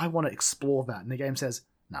seen, I'm like, I want to explore that. And the game says,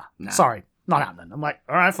 nah. Sorry, not happening. I'm like,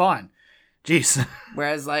 alright, fine. Jeez.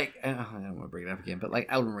 Whereas, like, I don't want to bring it up again, but, like,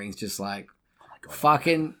 Elden Ring's just like, oh my God,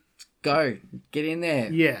 fucking go. Get in there.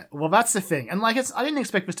 Yeah, well, that's the thing. And, like, I didn't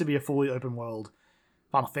expect this to be a fully open world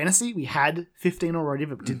Final Fantasy. We had 15 already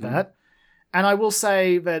that did that. And I will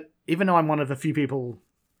say that even though I'm one of the few people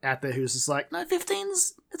out there who's just like, no,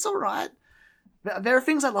 15's, it's all right. There are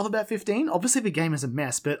things I love about 15. Obviously, the game is a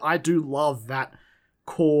mess, but I do love that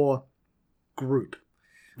core group.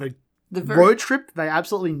 The road trip, they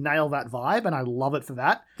absolutely nail that vibe, and I love it for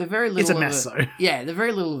that. The very little it's a mess, though. Yeah, the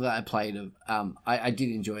very little that I played of, I did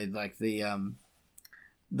enjoy like the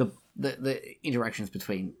interactions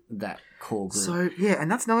between that core group. So yeah,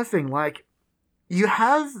 and that's another thing. Like, you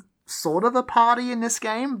have sort of a party in this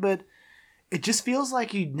game, but it just feels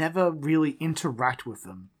like you never really interact with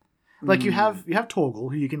them. Like, you have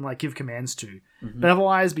Torgal, who you can like give commands to, but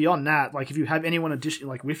otherwise beyond that, like, if you have anyone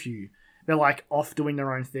like with you, they're like off doing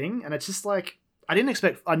their own thing, and it's just like, I knew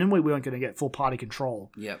we weren't going to get full party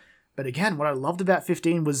control. Yep. But again, what I loved about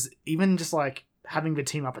 15 was even just like having the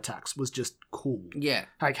team up attacks was just cool. Yeah.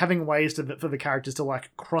 Like having ways for the characters to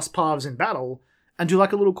like cross paths in battle and do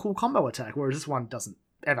like a little cool combo attack, whereas this one doesn't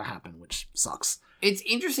ever happen, which sucks. It's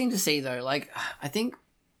interesting to see though. Like, I think,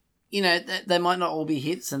 they might not all be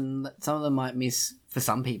hits, and some of them might miss for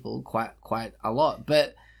some people quite a lot.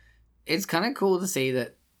 But it's kind of cool to see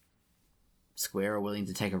that Square are willing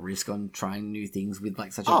to take a risk on trying new things with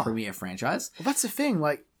like such a premier franchise. Well, that's the thing.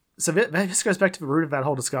 Like, So this goes back to the root of that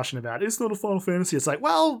whole discussion about it's not a Final Fantasy. It's like,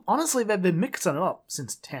 well, honestly, they've been mixing it up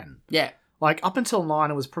since 10. Yeah. Like, up until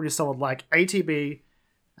 9, it was pretty solid. Like, ATB,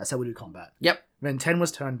 that's how we do combat. Yep. Then 10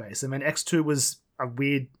 was turn-based. And then X2 was a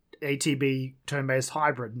weird ATB turn-based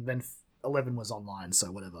hybrid. And then 11 was online,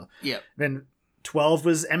 so whatever. Yep. Then 12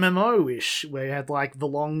 was MMO-ish, where you had, like, the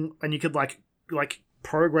long... And you could, like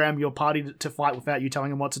program your party to fight without you telling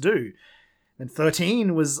them what to do. And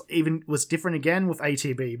 13 was different again with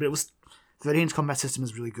ATB, but 13's combat system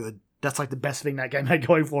is really good. That's like the best thing that game had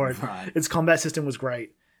going for it. Right. Its combat system was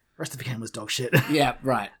great. The rest of the game was dog shit. Yeah,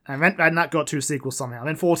 right. And that got 2 sequels somehow.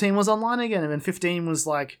 Then 14 was online again, and then 15 was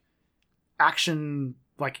like action,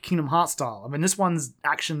 like Kingdom Hearts style. I mean, this one's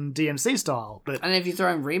action DMC style, but And if you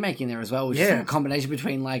throw in remake in there as well, which is a combination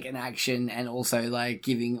between like an action and also like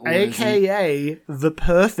giving orders, AKA the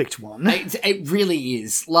perfect one. it really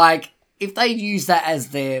is. Like, if they use that as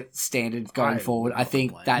their standard going forward, I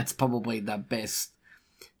think that's probably the best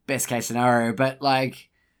case scenario. But like,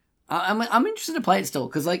 I'm interested to play it still,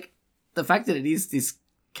 because like the fact that it is this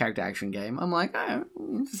character action game, I'm like, oh,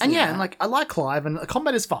 and yeah, and like I like Clive, and the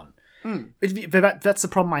combat is fun. That's the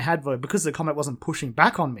problem I had though, because the combat wasn't pushing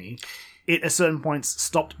back on me. It at certain points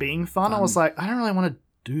stopped being fun. I was like, I don't really want to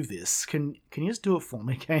do this. Can you just do it for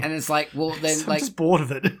me, game? And it's like, well, then I'm like, just bored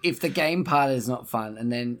of it. If the game part is not fun,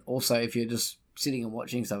 and then also if you're just sitting and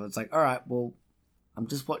watching stuff, it's like, all right, well, I'm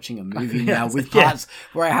just watching a movie now with parts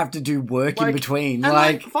where I have to do work in between. And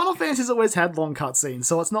like Final Fantasy's always had long cutscenes,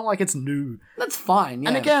 so it's not like it's new. That's fine. Yeah.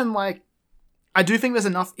 And again, like, I do think there's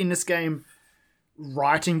enough in this game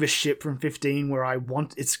writing the ship from 15 where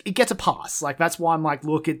it gets a pass. Like, that's why I'm like,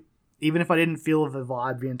 look, even if I didn't feel the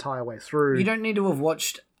vibe the entire way through. You don't need to have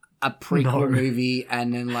watched a prequel movie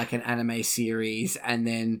and then like an anime series and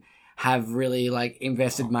then have really like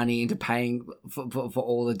invested money into paying for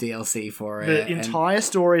all the DLC for it. The entire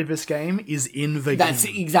story of this game is in the game. That's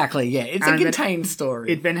exactly, yeah. It's a contained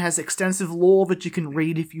story. It then has extensive lore that you can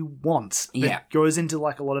read if you want. It goes into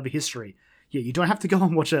like a lot of the history. Yeah, you don't have to go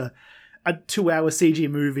and watch a 2-hour CG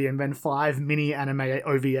movie and then 5 mini anime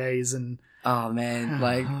OVAs and oh man,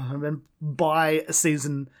 like and then buy a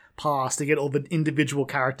season pass to get all the individual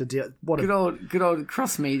character good old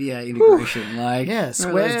cross media integration. Like, yeah,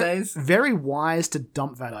 Square, those days? Very wise to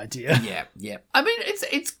dump that idea. Yeah. I mean,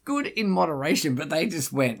 it's good in moderation, but they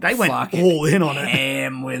just went all in on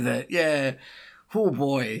ham with it. Yeah. Oh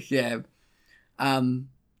boy. Yeah.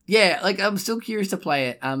 Yeah. Like, I'm still curious to play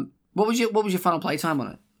it. What was your final playtime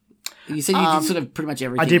on it? You said you did sort of pretty much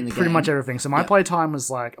everything. I did pretty much everything. So my playtime was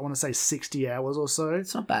like, I want to say 60 hours or so.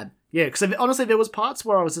 It's not bad. Yeah, because honestly, there was parts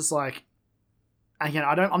where I was just like, again,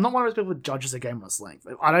 I'm not one of those people who judges a game on its length.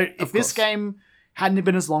 If this game hadn't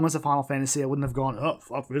been as long as a Final Fantasy, I wouldn't have gone, oh,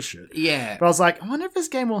 fuck this shit. Yeah. But I was like, I wonder if this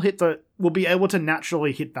game will be able to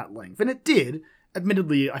naturally hit that length. And it did.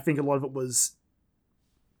 Admittedly, I think a lot of it was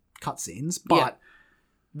cutscenes, but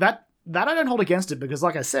that I don't hold against it because,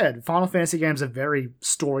 like I said, Final Fantasy games are very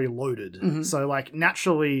story loaded. Mm-hmm. So, like,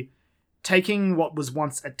 naturally, taking what was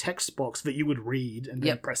once a text box that you would read and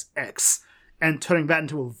then press X and turning that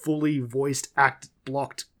into a fully voiced act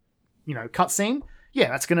blocked, cutscene,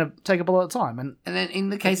 that's going to take up a lot of time. And then in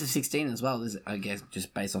the case of 16 as well, there's, I guess,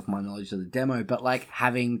 just based off my knowledge of the demo, but like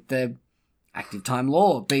having the active time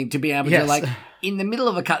lore, to be able to, like, in the middle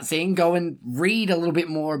of a cutscene, go and read a little bit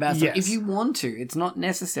more about stuff if you want to. It's not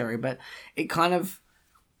necessary, but it kind of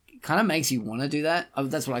makes you want to do that.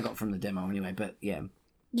 That's what I got from the demo anyway, but yeah.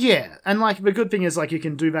 Yeah, and like the good thing is like you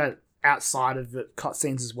can do that outside of the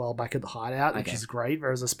cutscenes as well back at the hideout, which is great.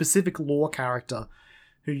 There's a specific lore character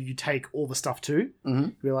who you take all the stuff to. Mm-hmm.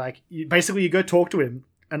 You're like, you go talk to him,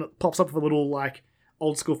 and it pops up with a little like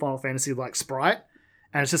old school Final Fantasy like sprite.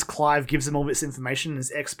 And it's just Clive gives him all this information, and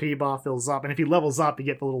his XP bar fills up. And if he levels up, you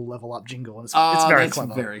get the little level up jingle. And it's very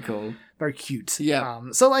clever. Very cool. Very cute. Yeah.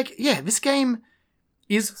 So, like, this game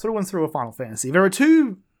is through and through a Final Fantasy. There are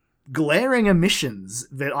 2 glaring omissions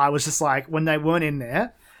that I was just like, when they weren't in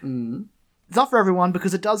there, it's not for everyone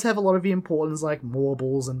because it does have a lot of the importance, like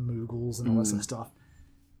Morbles and Moogles and all that sort of stuff.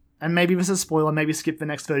 And maybe this is a spoiler, maybe skip the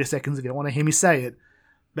next 30 seconds if you don't want to hear me say it.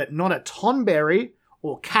 But not a Tonberry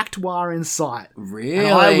or Cactuar in sight. Really?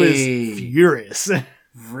 And I was furious.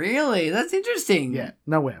 Really? That's interesting. Yeah,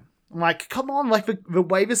 nowhere. I'm like, come on, like the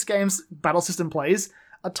way this game's battle system plays,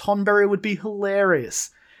 a Tonberry would be hilarious.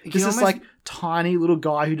 This is like tiny little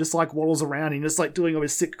guy who just like waddles around and just like doing all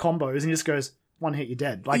his sick combos and he just goes, one hit, you're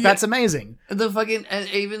dead. Like, that's amazing. The fucking,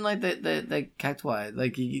 even like the Cactuar,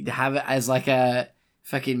 like you have it as like a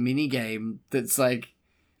fucking mini game that's like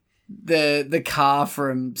the car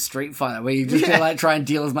from Street Fighter where you just gotta, like, try and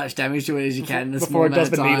deal as much damage to it as you can in a Before small it does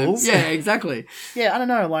amount of the time. needles. Yeah, exactly. Yeah, I don't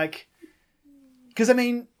know, like... Because, I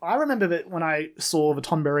mean, I remember that when I saw the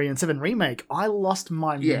Tom Berry and 7 remake, I lost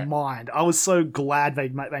my mind. I was so glad they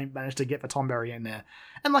managed to get the Tom Berry in there.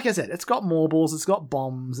 And like I said, it's got marbles, it's got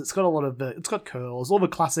bombs, it's got a lot of it's got curls, all the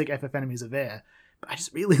classic FF enemies are there. But I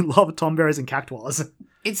just really love Tom Berries and Cactuars.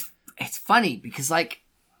 It's funny because, like,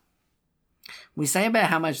 we say about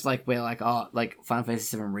how much, like, we're like, oh, like, Final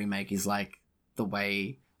Fantasy VII Remake is, like, the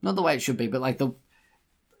way, not the way it should be, but, like, the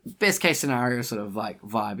best case scenario sort of, like,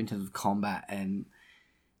 vibe in terms of combat and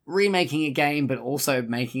remaking a game, but also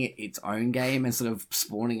making it its own game and sort of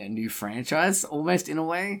spawning a new franchise, almost, in a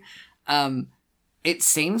way. It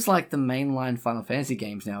seems like the mainline Final Fantasy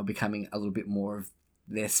games now are becoming a little bit more of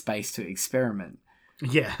their space to experiment.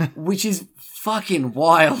 Yeah. Which is fucking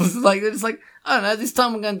wild. Like, it's like, I don't know, this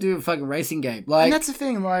time we're going to do a fucking racing game. Like, and that's the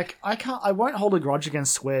thing, like, I won't hold a grudge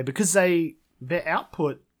against Square because their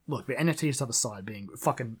output, look, the NFT stuff aside being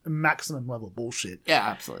fucking maximum level bullshit. Yeah,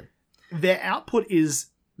 absolutely. Their output is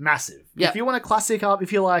massive. Yeah. If you want a classic up,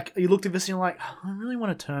 if you're like, you looked at this and you're like, oh, I really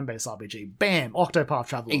want a turn-based RPG. Bam, Octopath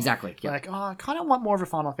Traveler. Exactly. Yep. Like, oh, I kind of want more of a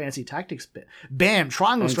Final Fantasy Tactics bit. Bam,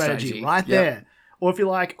 Triangle strategy right Yep. there. Or if you're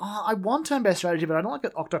like, oh, I want turn-based strategy, but I don't like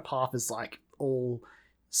that Octopath is like all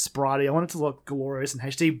spritey. I want it to look glorious in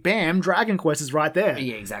HD. Bam, Dragon Quest is right there.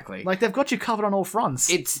 Yeah, exactly. Like, they've got you covered on all fronts.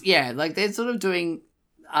 It's, yeah, like, they're sort of doing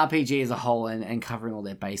RPG as a whole and covering all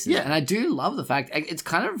their bases. Yeah. And I do love the fact, it's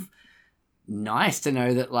kind of nice to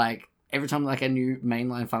know that, like, every time, like, a new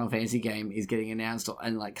mainline Final Fantasy game is getting announced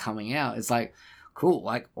and, like, coming out, it's like, cool,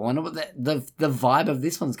 like, I wonder what the vibe of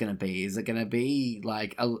this one's going to be. Is it going to be,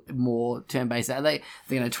 like, a more turn-based? Are they're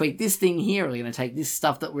going to tweak this thing here? Or are they going to take this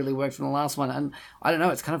stuff that really worked from the last one? And I don't know,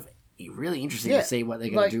 it's kind of really interesting to see what they're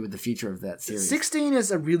going to do with the future of that series. 16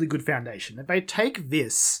 is a really good foundation. If they take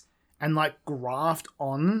this and, like, graft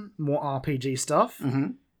on more RPG stuff,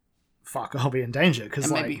 fuck, I'll be in danger.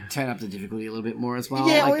 And like, maybe turn up the difficulty a little bit more as well.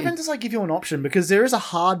 Yeah, like, or even just, like, give you an option, because there is a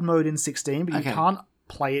hard mode in 16, but you Okay. can't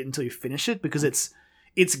play it until you finish it, because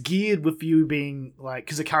it's geared with you being, like,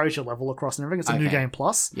 because it carries your level across and everything. It's a new game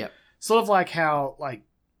plus. Yep. Sort of like how, like,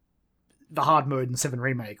 the hard mode in 7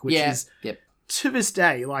 Remake, which is, to this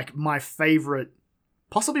day, like,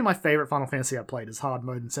 possibly my favorite Final Fantasy I played is hard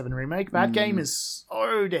mode in 7 Remake. That game is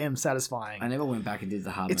so damn satisfying. I never went back and did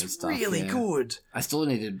the hard mode stuff. It's really good. I still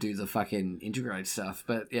need to do the fucking integrate stuff,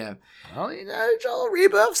 but yeah. Well, you know, Joel,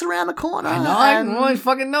 Rebirth's around the corner. I know, I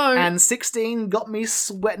fucking know. And 16 got me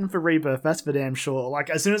sweating for Rebirth, that's for damn sure. Like,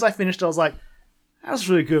 as soon as I finished, I was like, that was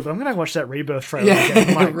really good, but I'm going to watch that Rebirth trailer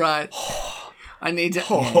again. Like, right. I need to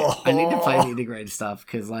play the integrated stuff,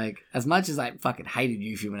 because, like, as much as I fucking hated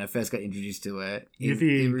Yuffie when I first got introduced to her in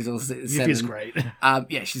the original 7, Yuffie's great.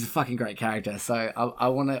 Yeah, she's a fucking great character, so I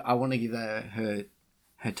want to give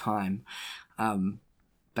her time.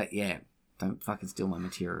 But yeah, don't fucking steal my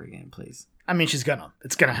material again, please. I mean, it's gonna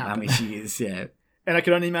happen. I mean, she is, yeah. And I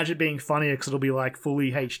can only imagine it being funnier because it'll be like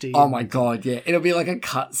fully HD. Oh my god, yeah. It'll be like a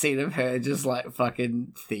cut scene of her just like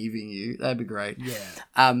fucking thieving you. That'd be great.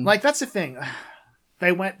 Yeah. Like, that's the thing.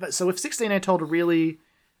 They went, so with 16 they told a really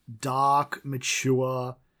dark,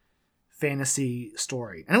 mature fantasy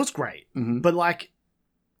story. And it was great. But like,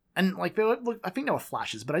 and like, I think there were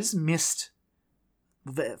flashes, but I just missed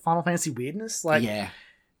the Final Fantasy weirdness. Like,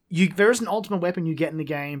 there is an ultimate weapon you get in the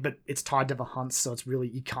game, but it's tied to the hunts, so it's really,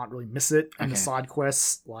 you can't really miss it. And the side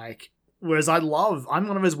quests, like, whereas I'm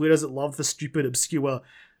one of those weirdos that love the stupid, obscure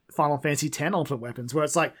Final Fantasy X ultimate weapons, where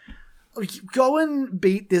it's like, go and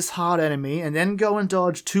beat this hard enemy, and then go and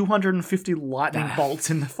dodge 250 lightning bolts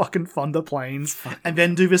in the fucking Thunder Plains, and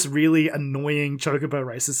then do this really annoying chocobo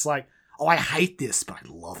race. It's like, oh, I hate this, but I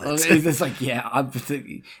love it. It's like, yeah, it's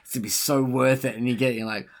going to be so worth it. And you're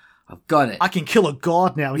like, I've got it. I can kill a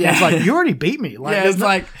god now. And it's like, you already beat me. Like, there's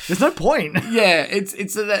no point. Yeah, it's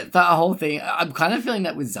that whole thing. I'm kind of feeling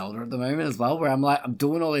that with Zelda at the moment as well, where I'm like, I'm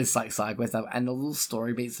doing all this like side quest stuff, and the little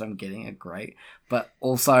story beats that I'm getting are great, but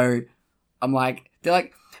also I'm like, they're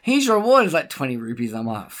like, here's your reward. It's like 20 rupees. I'm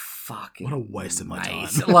like, fucking what a waste of my time.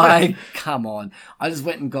 Like, come on. I just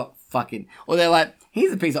went and got fucking, or they're like,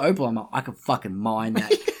 here's a piece of opal. I'm like, I could fucking mine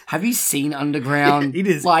that. Have you seen Underground? It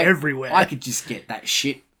is like, everywhere. I could just get that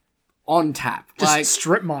shit on tap. Just like,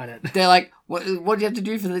 strip mine it. They're like, what do you have to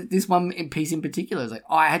do for this one piece in particular? It's like,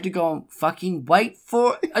 I had to go and fucking wait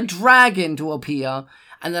for a dragon to appear,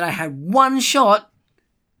 and then I had one shot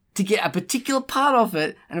to get a particular part of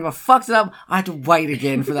it, and if I fucked it up, I had to wait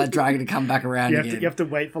again for that dragon to come back around again. You have to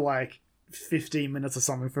wait for like 15 minutes or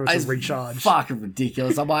something for it to It's recharge. fucking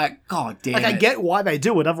ridiculous. I'm like, God damn Like, it. I get why they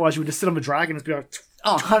do it. Otherwise, you would just sit on the dragon and just be like,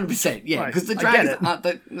 Oh, 100%. Yeah, Like, because the I get dragons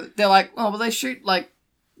aren't. They're like, oh, well, they shoot like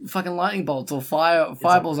fucking lightning bolts or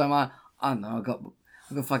fireballs. I'm like, oh no, I've got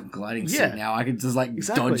fucking gliding suit now. I can just like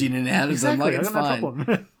dodge in and out of them. Like, it's fine. No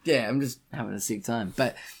problem. Yeah, I'm just having a sick time.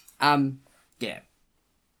 But yeah,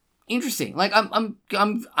 interesting. Like, I'm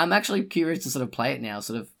actually curious to sort of play it now.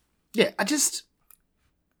 Sort of. Yeah,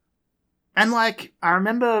 and like, I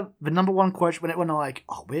remember the number one quote when they're like,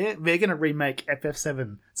 oh, we're gonna remake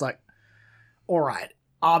FF7. It's like, all right,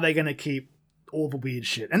 are they gonna keep all the weird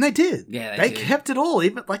shit? And they did. Yeah, they did. kept it all,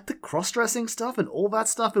 even like the cross-dressing stuff and all that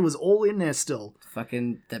stuff. It was all in there still.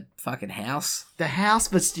 The fucking house. The house,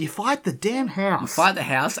 but you fight the damn house. You fight the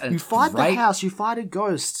house, and you it's fight great. the house. You fight a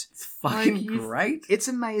ghost. It's fucking Like, great. It's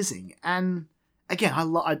amazing. And again,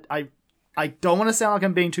 I don't want to sound like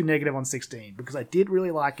I'm being too negative on 16 because I did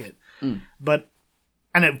really like it, but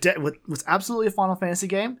it was absolutely a Final Fantasy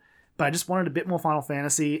game. But I just wanted a bit more Final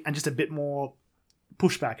Fantasy and just a bit more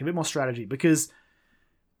pushback, a bit more strategy, because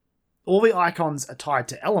all the icons are tied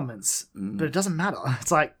to elements, but it doesn't matter.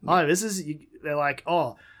 It's like, oh, they're like,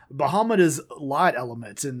 oh, Bahamut is light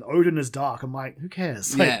element and Odin is dark. I'm like, who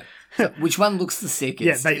cares? Like, Yeah. So which one looks the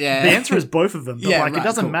sickest? the answer is both of them. But Yeah, like, right, it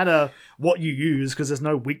doesn't cool. matter what you use because there's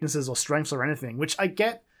no weaknesses or strengths or anything, which I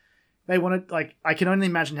get. They wanted, like, I can only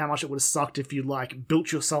imagine how much it would have sucked if you like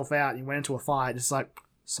built yourself out and you went into a fight. It's like,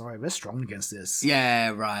 sorry, we're strong against this. Yeah,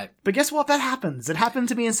 right. But guess what? That happens. It happened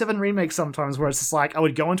to me in 7 Remake sometimes where it's just like, I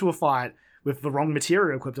would go into a fight with the wrong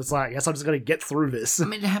material equipped. It's like, yes, I'm just going to get through this. I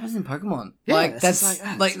mean, it happens in Pokemon. Yeah, like it's that's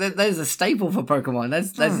just like that is a staple for Pokemon.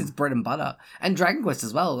 That's its bread and butter. And Dragon Quest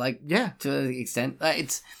as well. Like, Yeah. to an extent,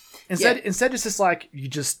 it's Instead, it's just like, you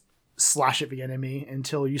just slash at the enemy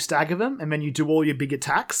until you stagger them, and then you do all your big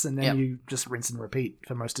attacks, and then you just rinse and repeat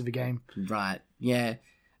for most of the game. right. Yeah,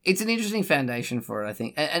 it's an interesting foundation for it, I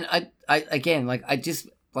think. And I again, like, I just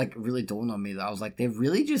like really dawned on me that I was like, they're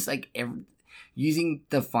really just like using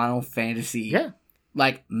the Final Fantasy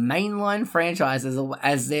like mainline franchises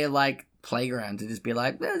as their like playground to just be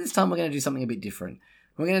like, well, this time we're going to do something a bit different.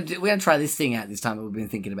 We're gonna try this thing out this time that we've been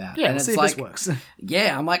thinking about. Yeah, and let's see it's if like, this works.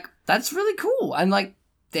 yeah, I'm like, that's really cool. And like,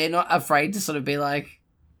 they're not afraid to sort of be like,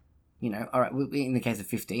 you know, all right, in the case of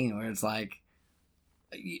 15, where it's like,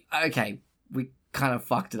 okay, we kind of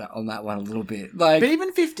fucked it up on that one a little bit. Like, But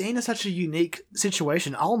even 15 is such a unique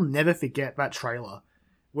situation. I'll never forget that trailer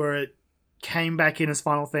where it came back in as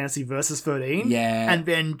Final Fantasy Versus 13 yeah. and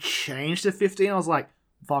then changed to 15. I was like,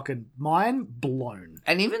 fucking mind blown.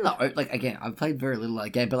 And even like, again, I've played very little of that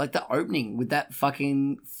game, but like the opening with that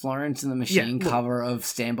fucking Florence and the Machine cover of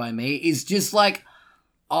Stand By Me is just like,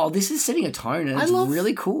 oh, this is setting a tone, and it's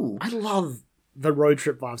really cool. I love the road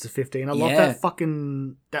trip vibes of 15. I love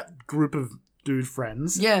that group of dude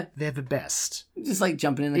friends. Yeah. They're the best. Just like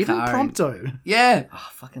jumping in the Even car. Prompto. Yeah. Oh,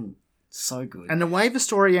 fucking so good. And the way the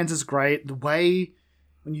story ends is great. The way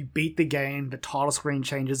when you beat the game, the title screen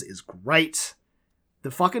changes is great.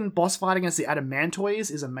 The fucking boss fight against the Adamantoids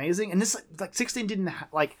is amazing. And this, like, 16 didn't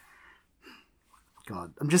like...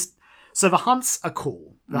 God, I'm just... So the hunts are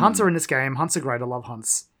cool. The hunts are in this game. Hunts are great. I love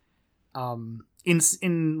hunts.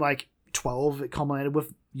 In like 12, it culminated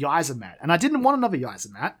with Yzermat. And I didn't want another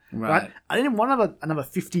Yzermat. Right? I didn't want another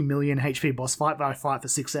 50 million HP boss fight that I fight for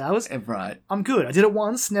 6 hours. Right. I'm good. I did it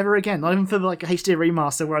once, never again. Not even for like a HD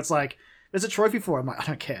remaster where it's like, there's a trophy for it. I'm like, I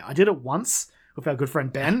don't care. I did it once with our good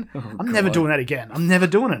friend Ben. I'm never doing that again. I'm never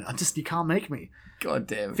doing it. You can't make me. God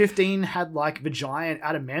damn. 15 had like the giant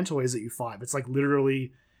Adamantoids that you fight. It's like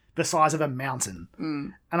literally the size of a mountain.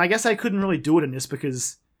 And I guess I couldn't really do it in this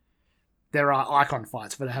because there are icon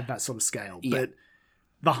fights that have that sort of scale. Yeah. But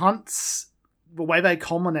the hunts, the way they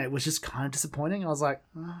culminate was just kind of disappointing. I was like,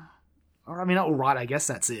 all right, I guess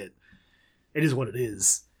that's it. It is what it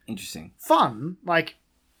is. Interesting. Fun. Like,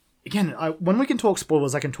 again, when we can talk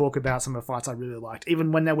spoilers, I can talk about some of the fights I really liked.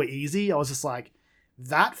 Even when they were easy, I was just like,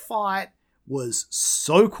 that fight was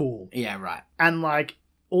so cool. Yeah, right. And like,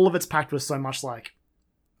 all of it's packed with so much like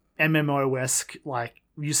MMO-esque, like,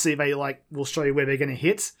 you see they like will show you where they're going to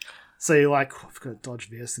hit. So you're like, I've got to dodge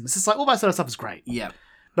this. And it's just like, all that sort of stuff is great. Yeah.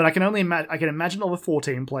 But I can only imagine all the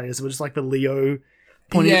 14 players who were just like the Leo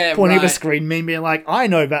pointing at the screen, me being like, I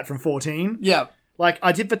know that from 14. Yeah. Like,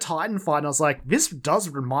 I did the Titan fight, and I was like, this does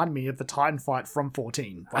remind me of the Titan fight from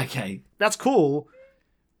 14. Like, Okay. that's cool.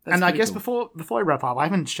 That's and I guess cool. before I wrap up, I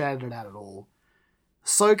haven't shouted it out at all.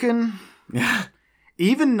 Soken, Yeah.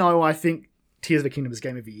 even though I think Tears of the Kingdom is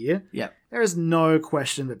Game of the Year, Yeah. there is no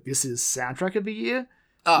question that this is Soundtrack of the Year.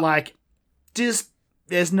 Like, there's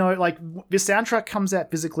no, like, the soundtrack comes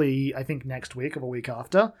out physically, I think, next week or the week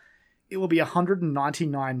after. it will be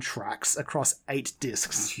 199 tracks across 8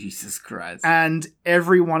 discs. Jesus Christ. And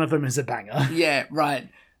every one of them is a banger. Yeah, right.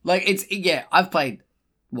 Like, I've played,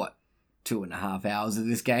 2.5 hours of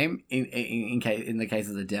this game in the case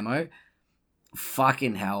of the demo.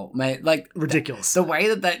 Fucking hell, mate. Like, ridiculous. The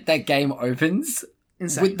way that game opens,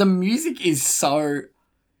 insane. With the music is so,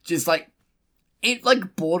 just like, it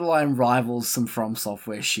like borderline rivals some From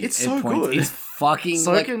Software shit. It's so good. It's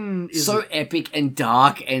fucking so epic and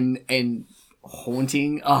dark and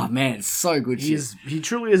haunting. Oh man, it's so good. He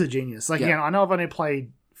truly is a genius. Like, again, I know I've only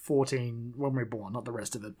played 14 When We're Born, not the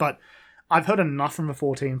rest of it, but I've heard enough from the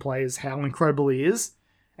 14 players how incredible he is.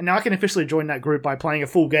 And now I can officially join that group by playing a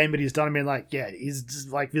full game that he's done and being like, yeah, he's just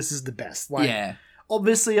like, this is the best. Like,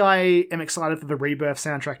 obviously I am excited for the Rebirth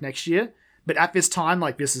soundtrack next year, but at this time,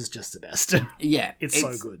 like, this is just the best. Yeah. It's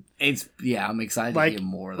so good. I'm excited to hear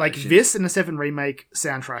more of that shit. This and the 7 Remake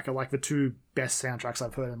soundtrack are like the 2 best soundtracks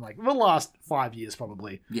I've heard in like the last 5 years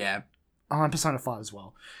probably. Yeah. Oh, and Persona 5 as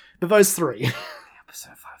well. But those 3.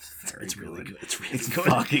 Persona 5 is really good. It's really good. It's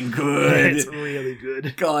fucking good. It's really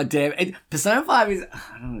good. God damn it. Persona 5 is...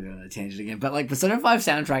 I don't want to go on a tangent again, but like Persona 5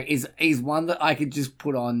 soundtrack is one that I could just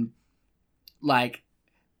put on, like,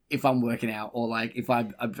 if I'm working out, or like if I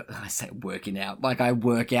say working out, like I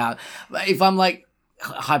work out. If I'm like,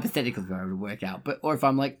 hypothetically going to work out, but or if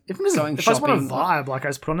I'm like if going I shopping, just want to vibe, like I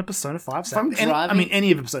just put on a Persona 5 soundtrack.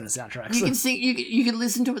 Any of the Persona soundtracks. You can sing. You can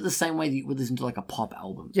listen to it the same way that you would listen to like a pop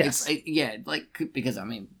album. Yes, because I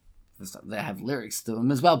mean, they have lyrics to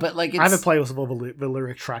them as well. But like, I have a playlist of all the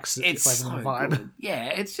lyric tracks. It's if I want to vibe. Good. Yeah,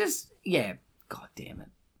 it's just God damn it!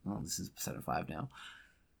 Oh, this is Persona 5 now.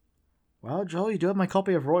 Well, Joel, you do have my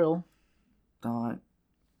copy of Royal. Don't.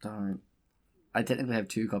 I technically have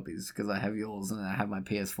 2 copies because I have yours and I have my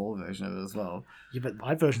PS4 version of it as well. Yeah, but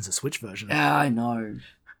my version's a Switch version. Yeah, I know.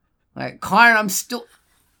 Like, Kyron, I'm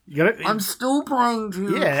still playing.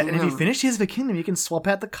 Yeah, and if you finish Tears of the Kingdom, you can swap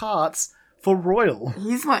out the carts for Royal.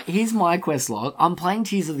 Here's my quest log. I'm playing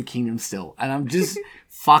Tears of the Kingdom still, and I'm just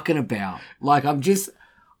fucking about. Like,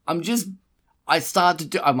 I start to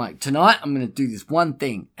do... I'm like, tonight I'm going to do this one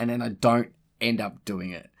thing, and then I don't end up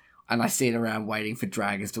doing it. And I sit around waiting for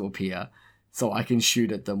dragons to appear so I can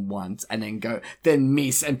shoot at them once and then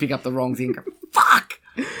miss and pick up the wrong thing and go, fuck!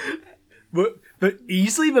 But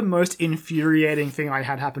easily the most infuriating thing I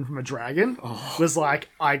had happen from a dragon was like,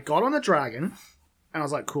 I got on a dragon, and I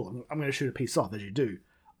was like, cool, I'm going to shoot a piece off, as you do.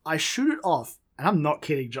 I shoot it off, and I'm not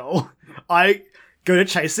kidding, Joel. I go to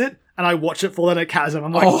chase it, and I watch it fall in a chasm.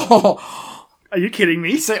 I'm like... Are you kidding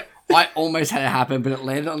me? So I almost had it happen, but it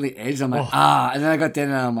landed on the edge. I'm like, and then I got down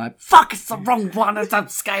and I'm like, fuck, it's the wrong one. It's a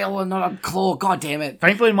scale and not a claw. God damn it.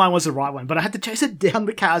 Thankfully, mine was the right one, but I had to chase it down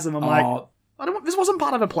the chasm. I'm like, this wasn't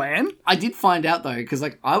part of a plan. I did find out though, because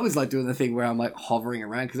like I was like doing the thing where I'm like hovering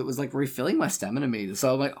around because it was like refilling my stamina meter.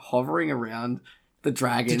 So I'm like hovering around the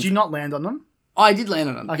dragon. Did you not land on them? Oh, I did land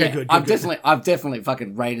on them. Okay, good. I've definitely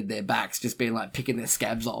fucking raided their backs, just being like picking their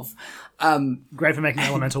scabs off. Great for making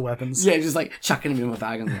elemental weapons. Yeah, just like chucking them in my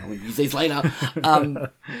bag and like, I'll use these later.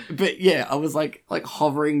 But yeah, I was like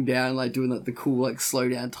hovering down, like doing like the cool like slow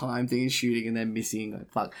down time thing and shooting and then missing. Like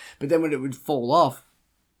fuck. But then when it would fall off,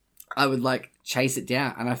 I would like chase it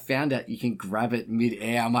down, and I found out you can grab it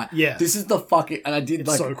mid-air. I'm like, yeah, this is the fucking, and I did it's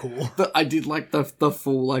like so cool. I did like the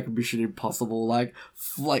full like Mission Impossible like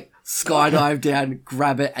skydive down,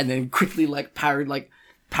 grab it, and then quickly like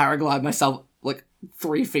paraglide myself like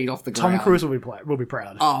 3 feet off the ground. Tom Cruise will be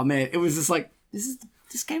proud. Oh man, it was just like this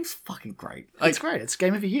game's fucking great. Like, it's great. It's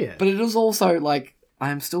game of the year. But it was also like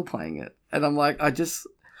I am still playing it, and I'm like But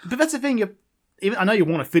that's the thing. I know you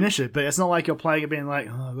want to finish it, but it's not like you're playing it being like,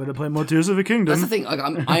 oh, I've got to play more Tears of the Kingdom. That's the thing. Like,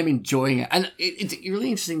 I'm enjoying it. And it's really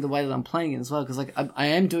interesting the way that I'm playing it as well, because like I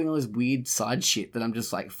am doing all this weird side shit that I'm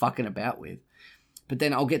just like fucking about with. But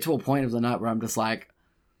then I'll get to a point of the night where I'm just like,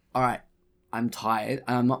 all right, I'm tired,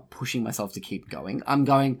 and I'm not pushing myself to keep going. I'm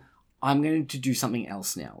going to do something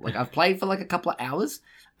else now. Like, I've played for like a couple of hours,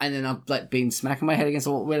 and then I've like been smacking my head against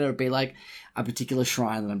whether it be like a particular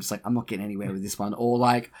shrine that I'm just like, I'm not getting anywhere with this one, or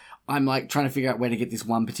like I'm like trying to figure out where to get this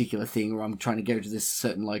one particular thing, or I'm trying to go to this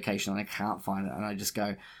certain location and I can't find it, and I just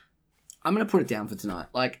go, I'm gonna put it down for tonight,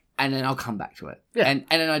 like, and then I'll come back to it. Yeah. And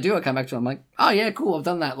then I come back to it. I'm like, oh yeah, cool, I've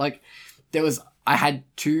done that. Like, I had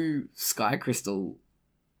 2 Sky Crystal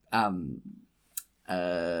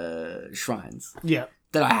shrines. Yeah.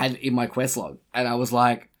 That I had in my quest log, and I was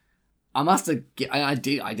like, I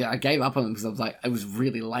gave up on them because I was like, it was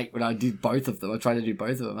really late when I did both of them. I tried to do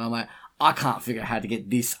both of them, and I'm like, I can't figure out how to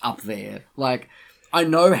get this up there. Like, I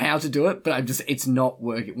know how to do it, but it's not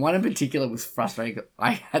working. One in particular was frustrating.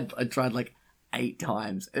 I tried like 8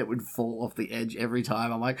 times. It would fall off the edge every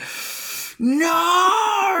time. I'm like,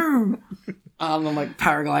 no! I'm like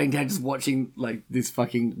paragliding down, just watching like this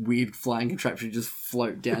fucking weird flying contraption just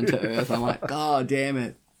float down to Earth. I'm like, God damn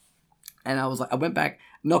it. And I was like, I went back,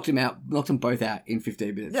 knocked them both out in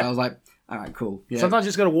 15 minutes. Yeah. So I was like, all right, cool. Yeah. Sometimes you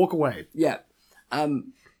just got to walk away. Yeah.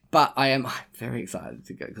 But I'm very excited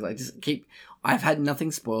to go because I've had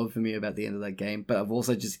nothing spoiled for me about the end of that game, but I've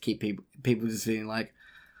also just keep people just feeling like,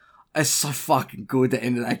 it's so fucking good, the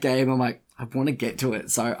end of that game. I'm like, I want to get to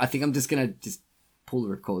it. So I think I'm just going to just pull the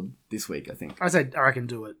record this week, I think. I reckon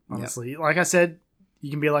do it, honestly. Yep. Like I said,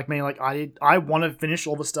 you can be like me, like I want to finish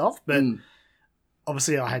all the stuff, but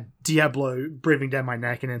obviously I had Diablo breathing down my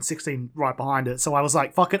neck and then 16 right behind it. So I was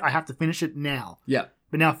like, fuck it, I have to finish it now. Yeah.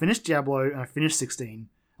 But now I finished Diablo and I finished 16.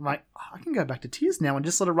 I'm like, I can go back to Tears now and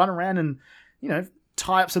just sort of run around and,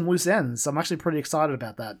 tie up some loose ends. So I'm actually pretty excited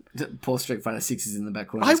about that. Poor Street Fighter 6 is in the back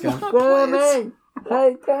corner. I want to play it.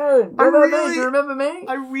 Hey, Karen, do you remember me?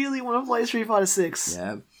 I really want to play Street Fighter 6.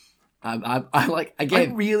 Yeah. I like,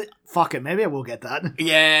 again. Fuck it, maybe I will get that.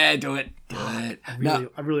 Yeah, do it. I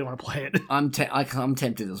really want to play it. I'm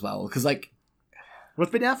tempted as well, because like. Well,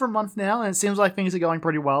 it's been out for a month now, and it seems like things are going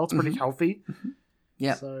pretty well. It's pretty healthy.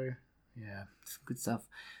 Yeah. So, yeah. Some good stuff.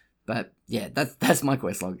 But yeah, that's my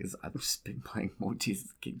quest log. Is I've just been playing more Tears of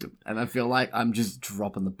the Kingdom, and I feel like I'm just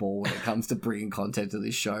dropping the ball when it comes to bringing content to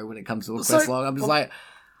this show. When it comes to a quest log, I'm just like.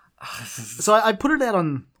 So I put it out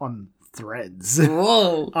on Threads.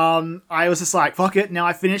 Whoa. I was just like, fuck it. Now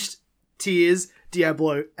I finished Tears,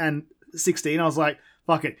 Diablo, and 16. I was like,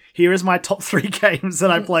 fuck it. Here is my top 3 games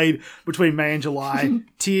that I played between May and July.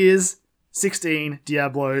 Tears, 16,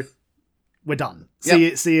 Diablo. We're done.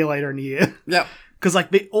 See you later in the year. Yep. Because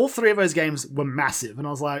like all 3 of those games were massive, and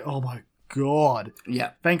I was like, oh my god.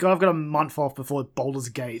 Yeah. Thank God I've got a month off before Baldur's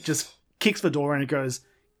Gate just kicks the door and it goes,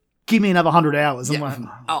 give me another 100 hours. I'm like,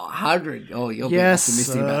 100. Oh, you're being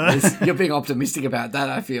optimistic about this. You're being optimistic about that,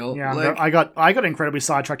 I feel. Yeah, like, I got incredibly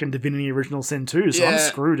sidetracked in Divinity Original Sin 2, so I'm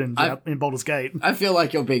screwed in Baldur's Gate. I feel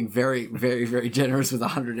like you're being very, very, very generous with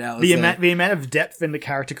 100 hours. The amount of depth in the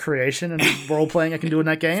character creation and role playing I can do in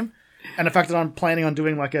that game, and the fact that I'm planning on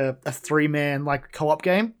doing like a 3-man like co-op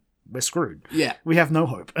game, we're screwed. Yeah. We have no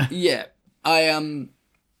hope. Yeah. I'm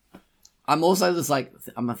also just like,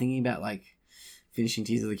 I'm thinking about like finishing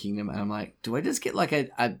Tears of the Kingdom, and I'm like, do I just get like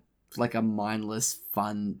a mindless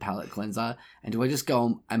fun palette cleanser, and do I just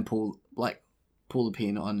go and pull the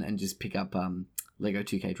pin on and just pick up Lego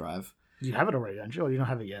 2K Drive? You have it already, don't you? Or you don't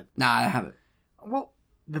have it yet? Nah, I don't have it. Well,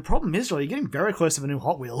 the problem is, Joel, you're getting very close to the new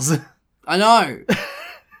Hot Wheels. I know.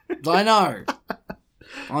 I know.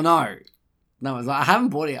 No, it's like, I haven't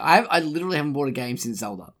bought it. I literally haven't bought a game since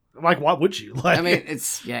Zelda. Like, why would you? Like, I mean,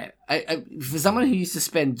 it's I for someone who used to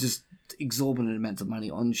spend just exorbitant amounts of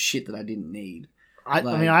money on shit that I didn't need. I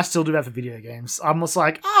mean, I still do that for video games. I'm almost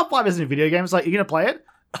like, I'll buy this new video game. It's like, you're gonna play it?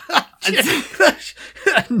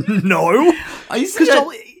 No. I used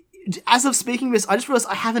to. As of speaking of this, I just realized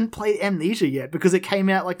I haven't played Amnesia yet because it came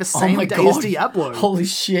out like the same day as Diablo. Holy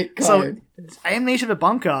shit, God. So Amnesia the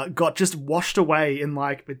Bunker got just washed away in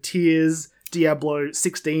like the Tears Diablo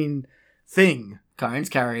 16 thing. Cohen's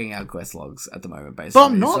carrying our quest logs at the moment, basically. But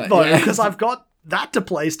I'm not, though, because I've got that to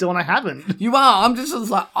play still and I haven't. You are. I'm just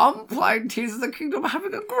like, I'm playing Tears of the Kingdom,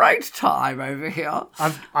 having a great time over here.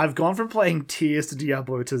 I've gone from playing Tears to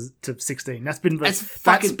Diablo to 16. That's been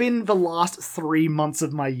the last 3 months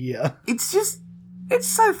of my year. It's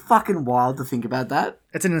so fucking wild to think about that.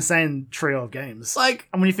 It's an insane trio of games. Like,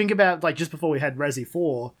 and when you think about, like, just before we had Resi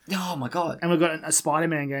 4. Oh my God. And we've got a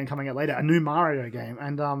Spider-Man game coming out later, a new Mario game,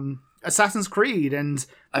 and Assassin's Creed and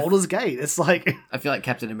Baldur's Gate. It's like, I feel like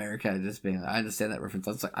Captain America just being. I understand that reference.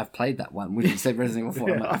 I was like, I've played that one. When you said Resident Evil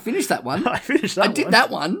 4, I'm like, I finished that one. I did that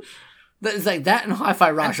one. It's like that and Hi-Fi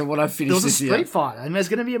Rush are what I've finished this year. There was a Street Fighter, and there's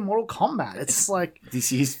going to be a Mortal Kombat. It's like,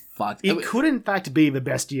 this year's fucked. It could, in fact, be the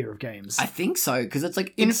best year of games. I think so, because it's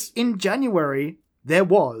like in January there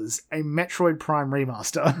was a Metroid Prime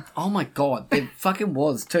remaster. Oh my God, there fucking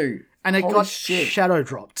was too, and it got shadow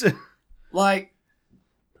dropped. Like.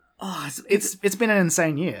 Oh, it's been an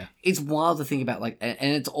insane year. It's wild to think about, like,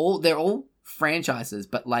 and they're all franchises,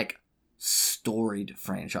 but like storied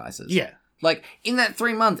franchises. Yeah, like in that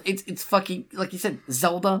 3 months, it's fucking, like you said,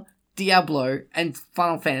 Zelda, Diablo, and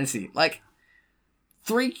Final Fantasy, like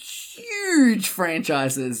 3 huge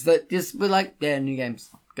franchises that just were like, yeah, new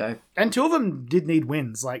games. Go. And 2 of them did need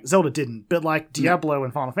wins. Like, Zelda didn't. But, like, Diablo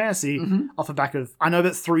and Final Fantasy, off the back of... I know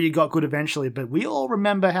that 3 got good eventually, but we all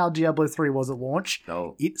remember how Diablo 3 was at launch.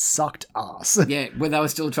 Oh. It sucked ass. Yeah, when they were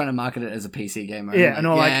still trying to market it as a PC game. Yeah, and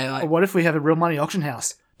like, what if we have a real money auction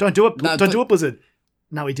house? Don't do it, don't do it, Blizzard.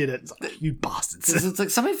 No, he did it. It's like, you bastards. It's like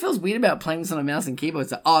something feels weird about playing this on a mouse and keyboard.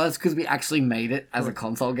 It's like, oh, that's because we actually made it as a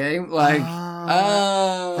console game. Like,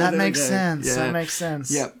 that makes go. sense. Yeah. That makes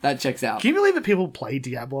sense. Yep, that checks out. Can you believe that people play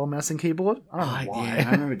Diablo on mouse and keyboard? I don't know why. Yeah,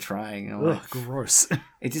 I remember trying. And I'm like, Ugh, gross.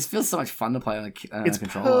 it just feels so much fun to play on a It's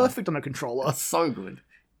controller. perfect on a controller. It's so good.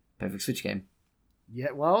 Perfect Switch game.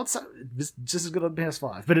 Yeah, well, it's just as good on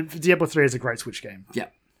PS5. But Diablo 3 is a great Switch game.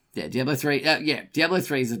 Yep. Yeah, Diablo 3. Diablo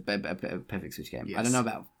 3 is a perfect Switch game. Yes. I don't know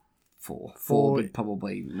about 4. 4 would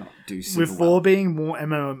probably not do super With 4 being more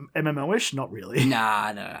MMO-ish, not really.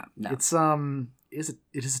 Nah, no. It's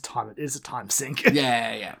it is a time sink.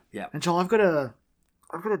 Yeah. And Joel, I've got a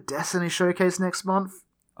Destiny showcase next month,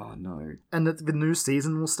 Oh no. and the new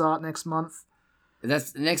season will start next month.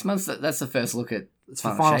 That's next month. That's the first look at It's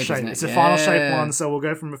for Final Shape. isn't it? It's a Final Shape one, so we'll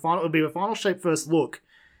go from it'll be a Final Shape first look,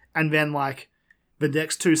 and then like the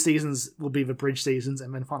next 2 seasons will be the bridge seasons,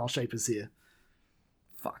 and then Final Shape is here.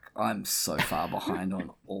 Fuck, I'm so far behind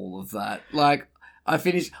on all of that. Like, I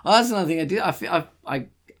finished. Oh, that's another thing I did. I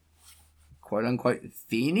quote unquote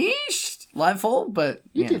finished Lightfall, but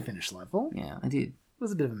You did finish Lightfall. Yeah, I did. It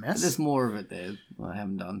was a bit of a But mess. there's more of it there. I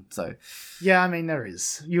haven't done so. Yeah, I mean there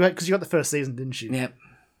is. Because you got the first season, didn't you? Yeah.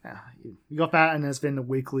 Yeah, you got that, and there's been the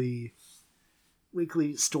weekly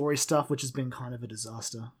story stuff, which has been kind of a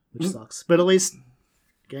disaster, which sucks. But at least the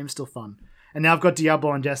game's still fun. And now I've got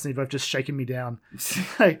Diablo and Destiny both just shaking me down,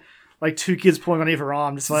 like 2 kids pulling on either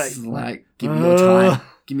arm, just like, It's like, give me your time.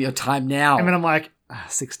 Give me your time now. And then I'm like,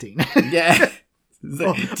 16. Yeah.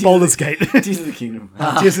 Baldur's Gate. Tears of the Kingdom.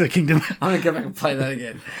 Tears of the Kingdom. I'm gonna go back and play that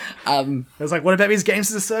again. I was like, what about these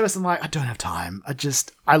games as a service? I'm like, I don't have time.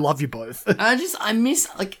 I love you both. I miss,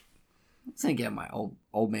 like, I'm gonna get my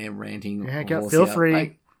old man ranting. Yeah, horse feel out. free.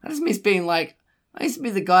 Like, I just miss being like, I used to be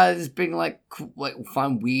the guy that's being like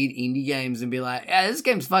find weird indie games and be like, yeah, this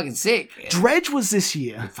game's fucking sick. Dredge was this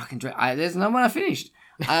year. Fucking there's no one I finished.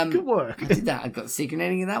 Good work. I did that. I got secret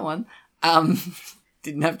ending in that one.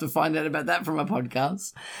 Didn't have to find out about that from a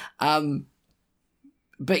podcast.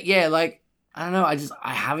 But yeah, like, I don't know.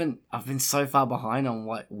 I've been so far behind on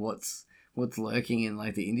what's lurking in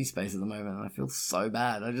like the indie space at the moment, and I feel so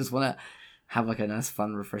bad. I just want to have like a nice,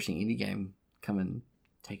 fun, refreshing indie game come and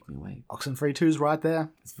take me away. Oxenfree 2's right there.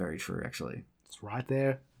 It's very true, actually. It's right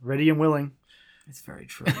there. Ready and willing. It's very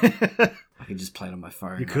true. I could just play it on my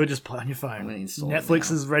phone. You could just play on your I'm phone. gonna install it Netflix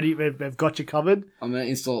now. is ready. They've got you covered. I'm going to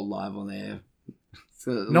install it live on there.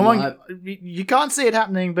 So No one, you can't see it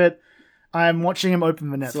happening, but I'm watching him open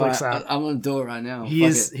the Netflix app. I'm going to do it right now. He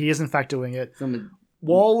is in fact doing it. I'm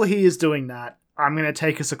While he is doing that, I'm going to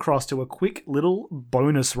take us across to a quick little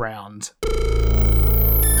bonus round.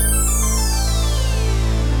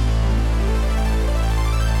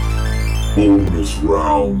 Bonus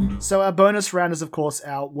round. So our bonus round is, of course,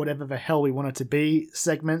 our whatever the hell we want it to be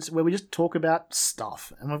segment, where we just talk about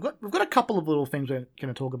stuff. And we've got a couple of little things we're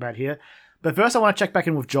going to talk about here. But first, I want to check back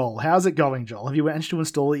in with Joel. How's it going, Joel? Have you managed to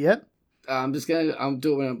install it yet? I'm doing it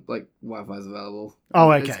when like Wi-Fi's available.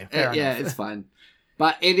 Oh, okay. Fair yeah, enough. it's fine.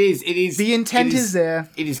 But it is. The intent is there.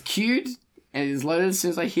 It is queued and it is loaded. As soon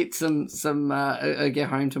as I hit get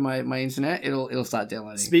home to my internet, it'll start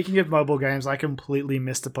downloading. Speaking of mobile games, I completely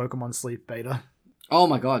missed the Pokemon Sleep beta. Oh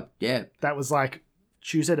my god, yeah. That was like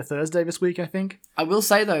Tuesday to Thursday this week, I think. I will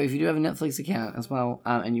say though, if you do have a Netflix account as well,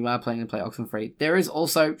 and you are planning to play Oxenfree, there is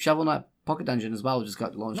also Shovel Knight Pocket Dungeon as well, just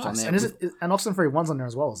got launched on there. And and Oxenfree 1's on there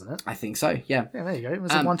as well, isn't it? I think so, yeah. Yeah, there you go. It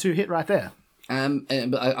was a 1-2 hit right there.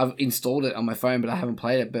 But I've installed it on my phone, but I haven't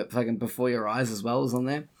played it. But fucking Before Your Eyes as well is on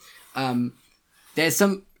there. There's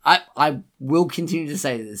some. I will continue to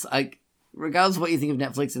say this. Like, regardless of what you think of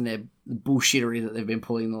Netflix and their bullshittery that they've been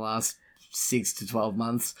pulling the last 6 to 12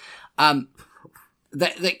 months, we're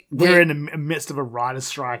in the midst of a writer's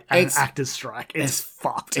strike and an actor's strike. It's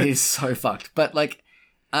fucked. It is so fucked. But like,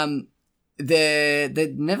 the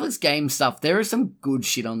Netflix game stuff, there is some good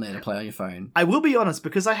shit on there to play on your phone. I will be honest,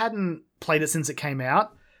 because I hadn't played it since it came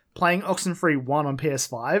out, playing Oxenfree 1 on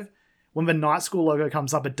PS5, when the Night School logo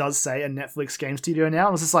comes up, it does say a Netflix game studio now.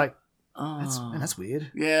 I was just like, that's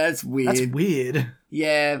weird. Yeah, that's weird. That's weird.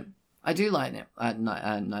 Yeah, I do like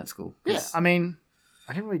Night School. Yeah, I mean,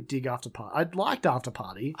 I didn't really dig After Party. I liked After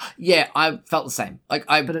Party. Yeah, I felt the same. Like,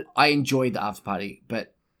 I enjoyed the After Party,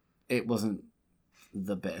 but it wasn't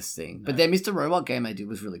the best thing. No. But their Mr. Robot game they did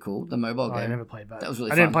was really cool. The mobile game. I never played that. That was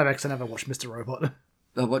really fun. I didn't play that because I never watched Mr. Robot.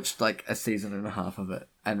 I watched like a season and a half of it,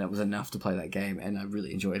 and it was enough to play that game, and I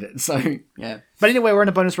really enjoyed it. So, yeah. But anyway, we're in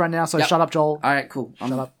a bonus round now, so Yep. shut up, Joel. All right, cool.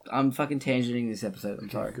 Shut up. I'm fucking tangenting this episode. I'm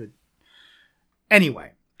sorry. Good.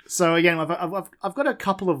 Anyway, so again, I've got a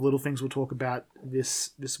couple of little things we'll talk about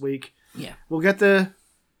this week. Yeah. We'll get the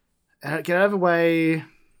Get out of the way.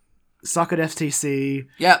 Suck at FTC.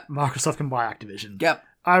 Yep. Microsoft can buy Activision. Yep.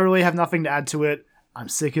 I really have nothing to add to it. I'm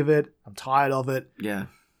sick of it. I'm tired of it. Yeah.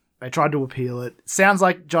 They tried to appeal it. Sounds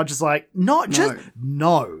like Judge is like, just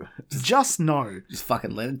no. Just no. Just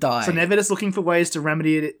fucking let it die. So Nevid is looking for ways to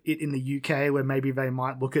remedy it in the UK, where maybe they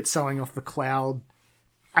might look at selling off the cloud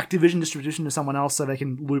Activision distribution to someone else so they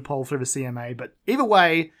can loophole through the CMA. But either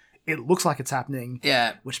way, it looks like it's happening.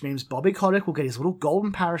 Yeah. Which means Bobby Kotick will get his little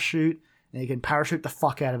golden parachute and he can parachute the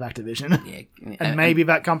fuck out of Activision. Yeah. And maybe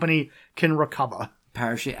that company can recover.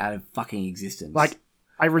 Parachute out of fucking existence. Like,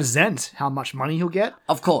 I resent how much money he'll get.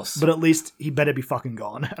 Of course. But at least he better be fucking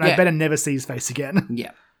gone. And I better never see his face again.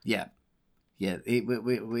 Yeah. Yeah. Yeah.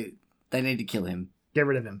 They need to kill him. Get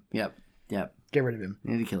rid of him. Yep. Get rid of him.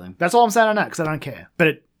 They need to kill him. That's all I'm saying on that, because I don't care.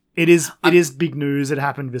 But it is big news. It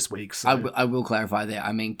happened this week. So. I will clarify there.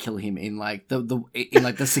 I mean, kill him in like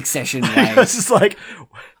the Succession way. It's just like,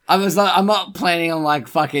 I'm not planning on like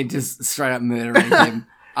fucking just straight up murdering him.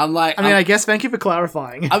 I guess thank you for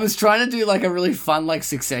clarifying. I was trying to do like a really fun like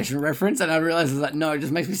Succession reference, and I realized that no, it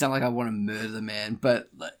just makes me sound like I want to murder the man. But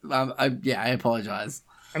I apologize.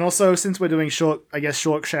 And also, since we're doing short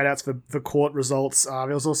shout outs for the court results, there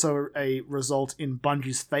was also a result in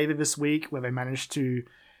Bungie's favor this week where they managed to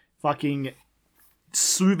fucking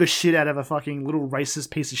sue the shit out of a fucking little racist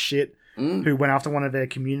piece of shit who went after one of their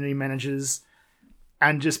community managers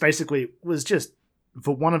and just basically was just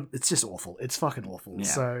it's just awful. It's fucking awful. Yeah.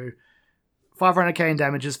 So $500K in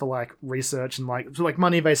damages for like research and like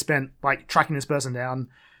money they spent like tracking this person down.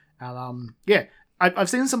 And I've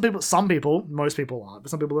seen some people, most people aren't, but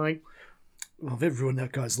some people are like, well, they've ruined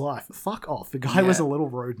that guy's life. Fuck off. The guy was a little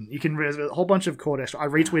rodent. There's a whole bunch of court extra. I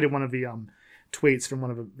retweeted one of the tweets from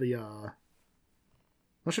one of the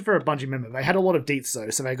not sure if they're a Bungie member. They had a lot of deets though,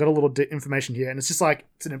 so they got a little information here, and it's just like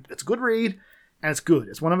it's a good read, and it's good.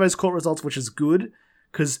 It's one of those court results which is good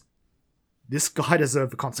because this guy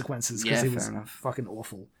deserved the consequences because he was fucking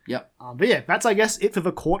awful. Yep. But yeah, that's I guess it for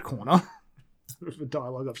the court corner. For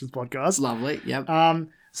Dialogue Options podcast. Lovely. Yep.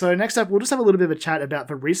 So next up, we'll just have a little bit of a chat about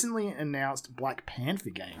the recently announced Black Panther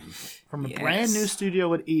game from a brand new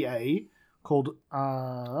studio at EA called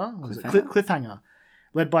Cliffhanger,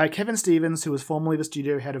 led by Kevin Stevens, who was formerly the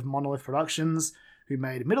studio head of Monolith Productions, who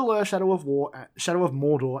made Middle-earth, Shadow of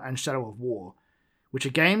Mordor, and Shadow of War, which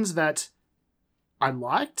are games that I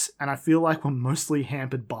liked, and I feel like were mostly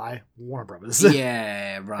hampered by Warner Brothers.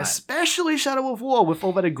 Yeah, right. Especially Shadow of War, with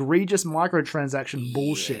all that egregious microtransaction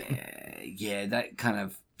bullshit. Yeah, that kind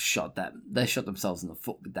of they shot themselves in the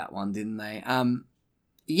foot with that one, didn't they? I mean,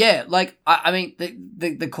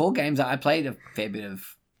 the core games, I played a fair bit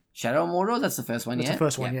of Shadow of Mordor. That's the first one, That's the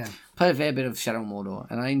first one, yeah. Played a fair bit of Shadow of Mordor,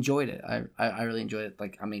 and I enjoyed it. I really enjoyed it.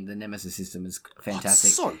 Like, I mean, the Nemesis system is fantastic.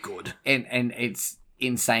 It's so good. And it's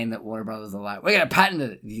insane that Warner Brothers are like, we're going to patent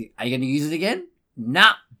it. Are you going to use it again?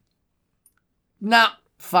 Nah.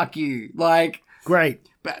 Fuck you. Like, great.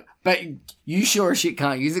 But you sure as shit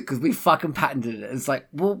can't use it because we fucking patented it. It's like,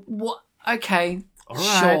 well, what? Okay. All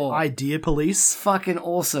right. Sure. Idea police. Fucking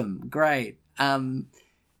awesome. Great.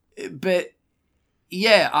 But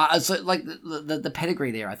yeah, so like the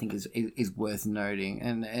pedigree there, I think is worth noting.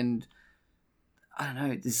 And I don't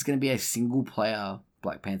know, this is going to be a single player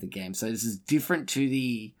Black Panther game. So this is different to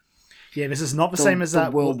the... Yeah, this is not the same as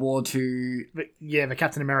that... World War II... the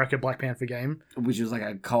Captain America Black Panther game. Which was like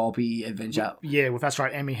a co-op-y adventure. Yeah, well, that's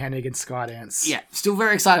right, Amy Hennig and Skydance. Yeah, still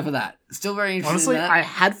very excited for that. Still very interested Honestly, in that. I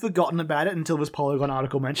had forgotten about it until this Polygon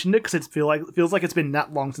article mentioned it, because it feels like it's been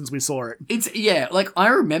that long since we saw it. I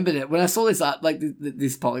remembered it. When I saw this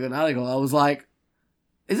this Polygon article, I was like,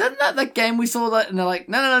 isn't that game we saw that? And they're like,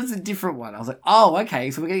 no, it's a different one. I was like, oh,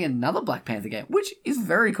 okay, so we're getting another Black Panther game, which is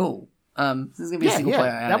very cool. This is going to be a single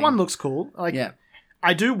player outing. That one looks cool.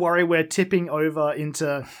 I do worry we're tipping over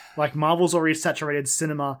into, like, Marvel's already saturated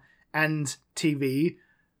cinema and TV,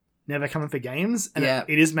 never coming for games, and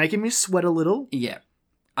it is making me sweat a little. Yeah.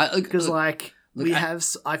 Because, I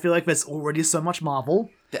feel like there's already so much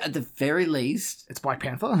Marvel. At the very least... It's Black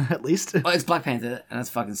Panther, at least. Oh, it's Black Panther, and that's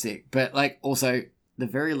fucking sick. But, like, also... the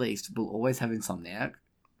very least, we'll always have Insomniac,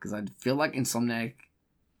 because I feel like Insomniac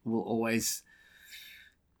will always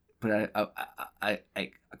put out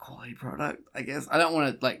a quality product, I guess. I don't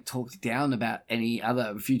want to like talk down about any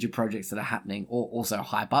other future projects that are happening, or also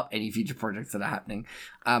hype up any future projects that are happening.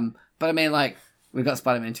 But I mean, like, we've got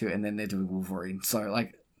Spider-Man 2, and then they're doing Wolverine, so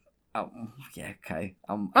like, yeah, okay.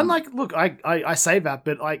 And like, look, I say that,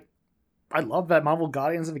 but like, I love that Marvel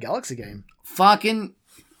Guardians of the Galaxy game. Fucking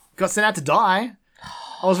got sent out to die.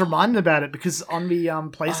 I was reminded about it because on the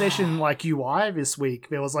PlayStation like UI this week,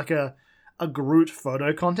 there was like a Groot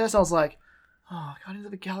photo contest. I was like, Oh, Guardians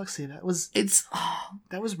of the Galaxy. That was It's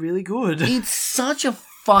really good. it's such a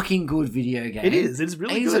fucking good video game. It is. It's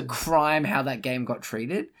really It is good. a crime how that game got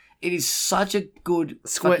treated. It is such a good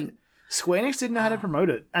Square Enix didn't know how to promote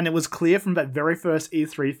it, and it was clear from that very first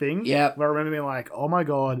E3 thing. Yep. Where I remember being like, "Oh my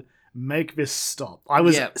god, make this stop!" I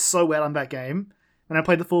was Yep. so wet on that game. When I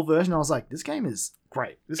played the full version, I was like, "This game is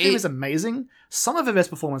great. This game is amazing. Some of the best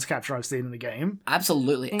performance capture I've seen in the game.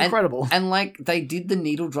 Absolutely. Incredible." And like they did the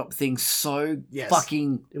needle drop thing so Yes.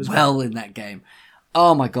 fucking It was well in that game.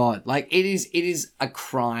 Oh my god. Like it is a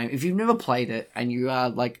crime. If you've never played it and you are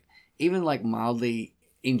like even like mildly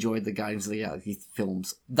enjoyed the Guardians of the Galaxy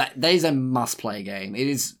films, that is a must play game. It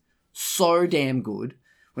is so damn good.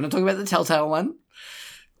 We're not talking about the Telltale one.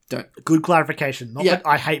 Good clarification. Not that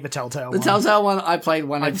I hate the Telltale The one. Telltale one I played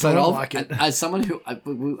one episode don't of. like it. As someone who,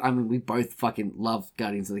 I mean, we both fucking love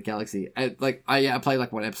Guardians of the Galaxy. I played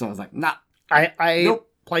like one episode. I was like, nah. I Nope.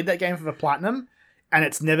 played that game for the platinum, and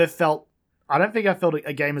it's never felt. I don't think I felt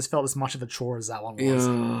a game has felt as much of a chore as that one was.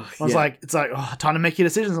 I was like, it's like, oh, time to make your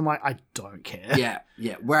decisions. I'm like, I don't care.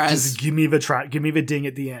 yeah. Whereas Just give me the track, give me the ding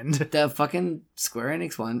at the end. the fucking Square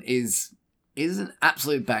Enix one is an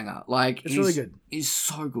absolute banger. Like It's really good. It's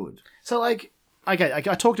so good. So like, okay, I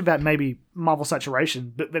talked about maybe Marvel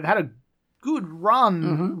saturation, but they've had a good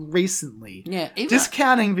run recently. Yeah, even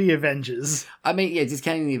Discounting the Avengers.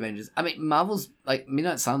 discounting the Avengers. I mean, Marvel's like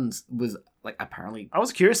Midnight Suns was like apparently I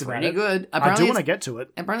was curious about pretty it. good. I Apparently do want to get to it.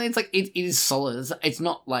 apparently it's like it is solid. It's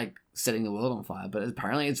not like setting the world on fire, but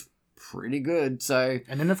apparently it's pretty good. So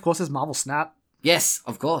And then of course there's Marvel Snap. yes,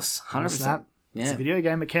 of course, 100%. Snap. It's Yeah, a video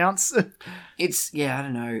game. It counts. it's I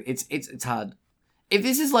don't know. It's hard. If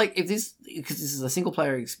this is like because this is a single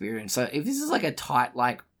player experience. So if this is like a tight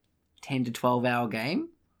like 10 to 12 hour game,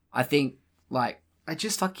 I think like I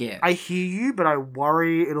just fuck yeah. I hear you, but I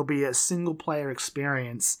worry it'll be a single player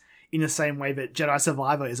experience in the same way that Jedi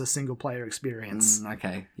Survivor is a single player experience.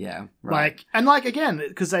 Okay, yeah, right. Again,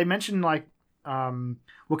 because they mentioned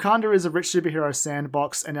Wakanda is a rich superhero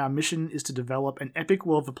sandbox, and our mission is to develop an epic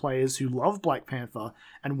world for players who love Black Panther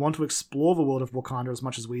and want to explore the world of Wakanda as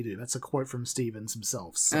much as we do. That's a quote from Stevens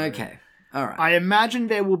himself. So Okay, all right. I imagine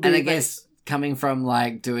there will be, and I guess coming from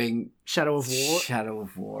like doing Shadow of War. Shadow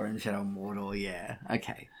of War and Shadow of Mordor, yeah.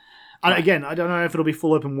 Okay. Again, I don't know if it'll be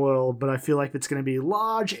full open world, but I feel like it's going to be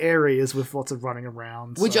large areas with lots of running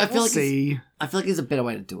around. Which so I feel we'll like see. I feel like there's a better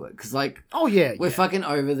way to do it because like Oh yeah, we're fucking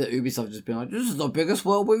over the Ubisoft just being like, this is the biggest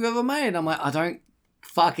world we've ever made. I'm like, I don't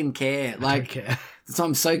fucking care. I Like, don't care. so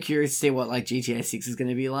I'm so curious to see what like GTA 6 is going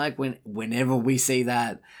to be like whenever we see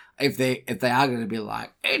that. If they are going to be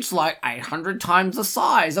like, it's like 800 times the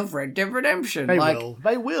size of Red Dead Redemption. They like, will.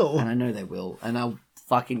 They will. and I know they will. And I'll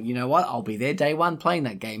fucking, you know what? I'll be there day one playing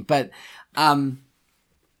that game. But,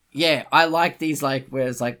 yeah, I like these, like, where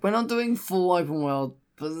it's like, we're not doing full open world,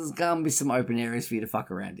 but there's going to be some open areas for you to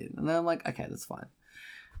fuck around in. And then I'm like, okay, that's fine.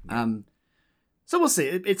 So we'll see.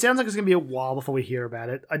 It sounds like it's going to be a while before we hear about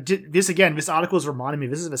it. This article is reminding me,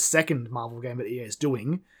 this is the second Marvel game that EA is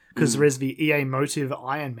doing, because there is the EA Motive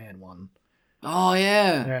Iron Man one. Oh,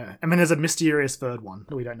 yeah. Yeah. And then there's a mysterious third one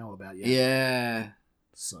that we don't know about yet. Yeah.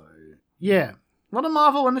 So, yeah. A lot of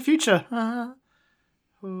Marvel in the future.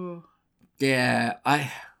 Oh. Yeah,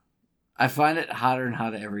 I find it harder and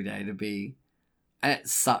harder every day to be, and it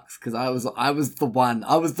sucks because I was the one that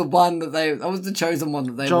I was the chosen one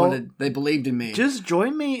that they Joel, wanted. They believed in me. Just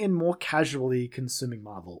join me in more casually consuming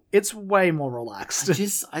Marvel. It's way more relaxed.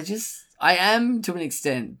 I am to an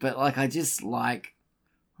extent, but like I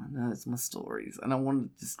know it's my stories, and I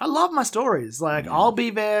want to just. I love my stories. Like, I'll be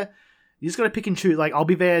there. You just got to pick and choose. Like, I'll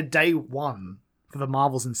be there day one for the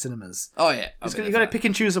Marvels in cinemas. Oh yeah, You got to pick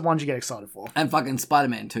and choose the ones you get excited for. and fucking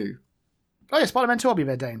Spider-Man 2. Oh yeah, Spider-Man 2, I'll be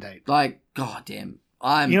there day and date. Like, goddamn,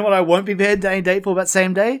 You know what I won't be there day and date for that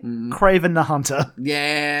same day? Kraven the Hunter.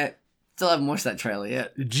 yeah. Still haven't watched that trailer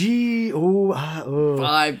yet. Gee,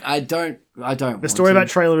 I don't. The story about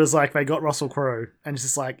trailer is like they got Russell Crowe, and it's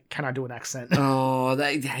just like, can I do an accent? Oh,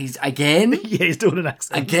 he's again. Yeah, he's doing an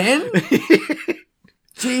accent Again?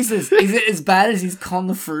 Jesus, is it as bad as his Con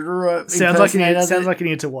the Fruiterer? sounds like you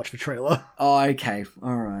need to watch the trailer. Oh, okay.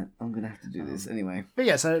 All right. I'm going to have to do this anyway. But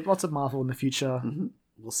yeah, so lots of Marvel in the future.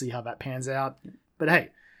 We'll see how that pans out. But hey,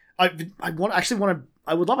 I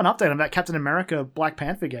would love an update on that Captain America Black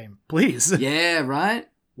Panther game, please. Yeah, right?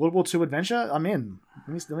 World War II Adventure? I'm in.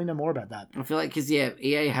 Let me know more about that. I feel like, because, yeah,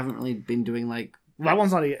 EA haven't really been doing, like... That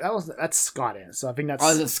one's not EA. That's Skydance, so I think that's...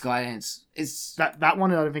 Oh, that's Skydance. It's... That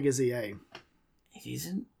one I don't think is EA. It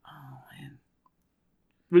isn't? Oh, man.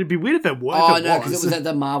 Would it be weird if it was? Oh, no, because it was at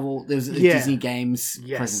the Marvel... There was a Disney Games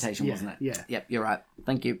Yes, presentation, yeah, wasn't it? yeah. Yep, you're right.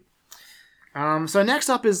 Thank you. So next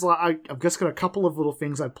up is I've just got a couple of little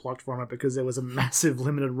things I plucked from it because there was a massive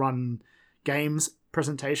limited run games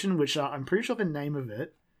presentation, which I'm pretty sure the name of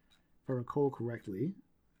it, if I recall correctly,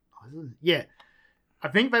 yeah, I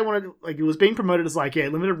think they wanted it was being promoted as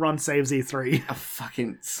limited run saves E3. A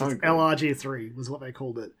fucking so good. LRG3 was what they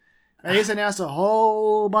called it. They just announced a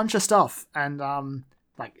whole bunch of stuff and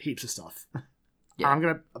heaps of stuff.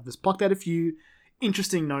 Yeah. I've just plucked out a few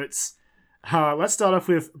interesting notes. Let's start off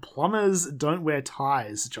with plumbers don't wear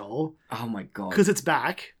ties, Joel. Oh my god! Because it's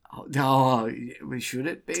back. Oh, should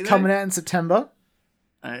it be? It's coming out in September.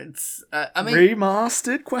 It's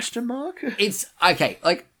remastered? Question mark. It's okay.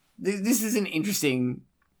 This is an interesting.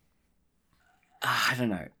 I don't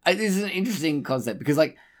know. This is an interesting concept because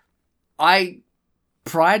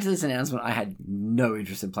prior to this announcement, I had no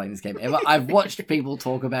interest in playing this game ever. I've watched people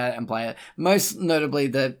talk about it and play it. Most notably,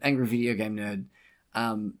 the Angry Video Game Nerd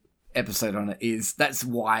episode on it that's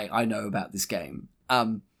why I know about this game.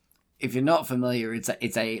 If you're not familiar, it's an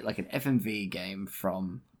FMV game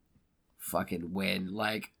from fucking when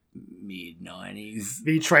mid 90s.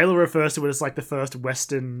 The trailer refers to it as the first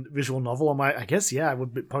Western visual novel. I guess it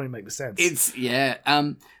would probably make sense.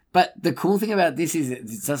 But the cool thing about this is it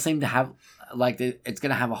does seem to have it's going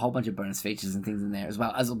to have a whole bunch of bonus features and things in there as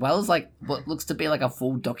well as what looks to be a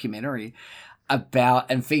full documentary about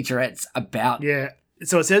and featurettes about. Yeah.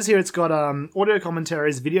 So it says here it's got audio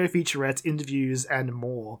commentaries, video featurettes, interviews, and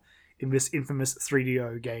more in this infamous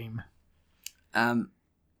 3DO game.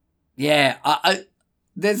 Yeah,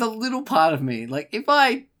 there's a little part of me, if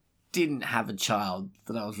I didn't have a child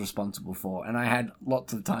that I was responsible for and I had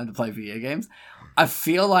lots of time to play video games, I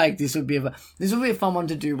feel like this would be a fun one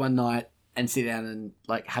to do one night and sit down and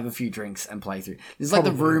have a few drinks and play through. This is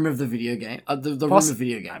the room of the video game, the room of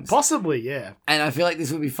video games. Possibly, yeah. And I feel like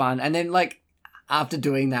this would be fun. And then after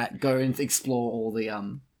doing that, go and explore all the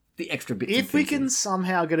extra bits. If we can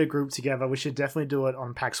somehow get a group together, we should definitely do it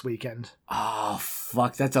on PAX weekend. Oh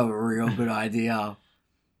fuck, that's a real good idea.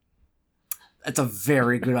 That's a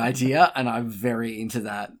very good idea, and I'm very into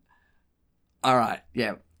that. All right,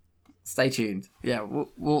 yeah. Stay tuned. Yeah,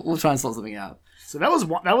 we'll try and sort something out. So that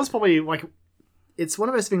was probably it's one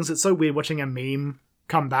of those things that's so weird watching a meme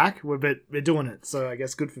come back, but they're doing it. So I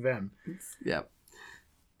guess good for them. Yeah.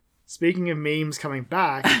 Speaking of memes coming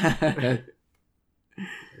back, there's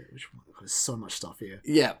so much stuff here.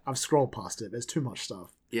 Yeah, I've scrolled past it. There's too much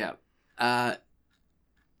stuff. Yeah.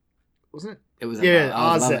 Wasn't it? It was.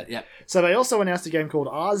 RZ. Yeah. So they also announced a game called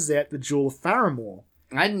RZ: The Jewel Faramore.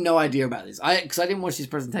 I had no idea about this. Because I didn't watch this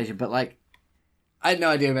presentation, but I had no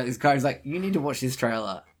idea about this guy. He's you need to watch this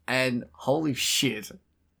trailer, and holy shit,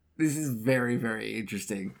 this is very, very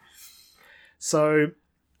interesting. So,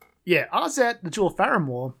 yeah, RZ: The Jewel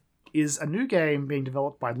Faramore is a new game being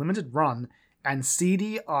developed by Limited Run and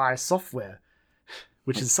CDI Software,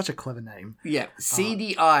 which is such a clever name. Yeah,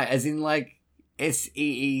 CDI, as in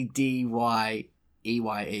SEEDYEYE.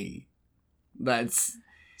 That's.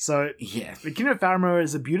 So, yeah. The Kingdom of Faramore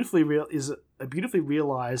is a beautifully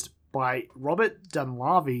realized by Robert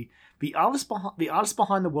Dunlavey, the artist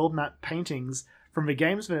behind the world map paintings from the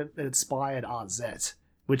games that inspired RZ,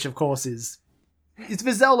 which of course it's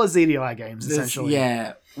the Zelda ZDI games essentially.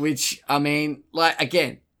 Yeah, which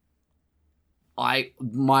again,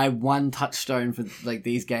 my one touchstone for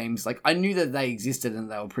these games, I knew that they existed and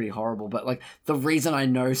they were pretty horrible, but the reason I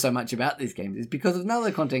know so much about these games is because of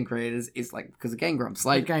other content creators. It's because of Game Grumps.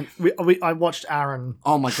 I watched Aaron.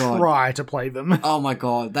 Oh my god! Try to play them. Oh my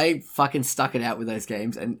god! They fucking stuck it out with those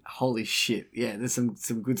games, and holy shit, yeah, there's some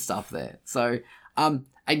good stuff there. So, and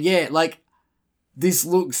yeah, this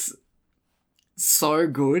looks so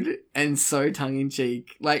good and so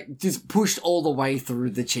tongue-in-cheek, just pushed all the way through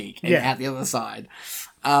the cheek and out the other side.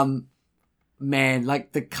 Man,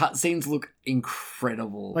 the cutscenes look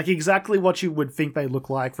incredible. Exactly what you would think they look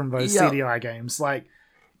like from those CDI games.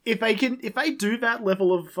 If they do that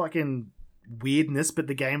level of fucking weirdness but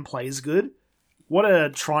the game plays good, what a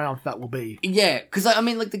triumph that will be. Yeah, because the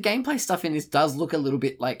gameplay stuff in this does look a little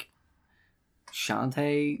bit like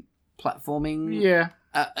Shantae platforming. Yeah.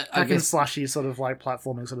 I guess slashy sort of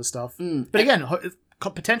platforming sort of stuff. But again,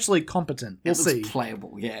 potentially competent. We'll see.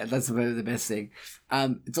 Playable. Yeah, that's the best thing.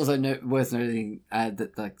 It's also worth noting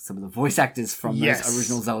that some of the voice actors from those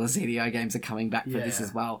original Zelda CDI games are coming back for this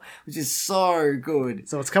as well, which is so good.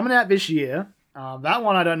 So it's coming out this year. That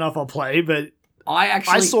one I don't know if I'll play, but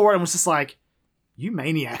I saw it and was just you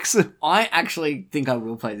maniacs. I actually think I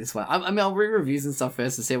will play this one. I'll read reviews and stuff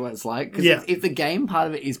first to see what it's like. Because if the game part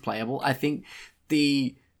of it is playable, I think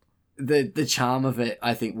the charm of it,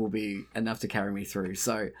 I think, will be enough to carry me through.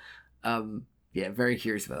 So, very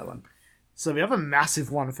curious about that one. So the other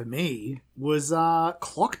massive one for me was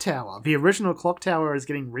Clock Tower. The original Clock Tower is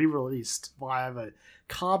getting re-released via the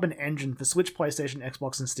Carbon Engine for Switch, PlayStation,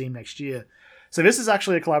 Xbox, and Steam next year. So this is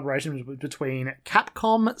actually a collaboration between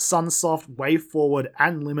Capcom, Sunsoft, WayForward,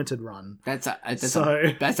 and Limited Run. That's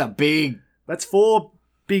a big. That's 4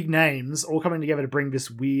 big names all coming together to bring this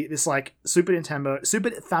like Super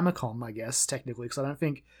Famicom, I guess technically, because I don't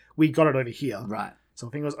think we got it over here. Right. So I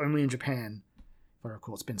think it was only in Japan. But of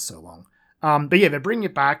course, it's been so long. But yeah, they're bringing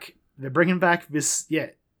it back. They're bringing back this. Yeah,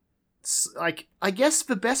 like I guess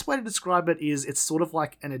the best way to describe it is it's sort of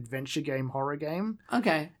like an adventure game, horror game.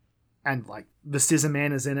 Okay. And like the Scissor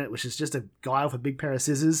Man is in it, which is just a guy with a big pair of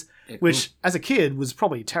scissors, Yeah, cool. which as a kid was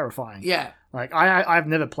probably terrifying. Yeah. Like I've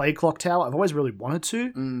never played Clock Tower. I've always really wanted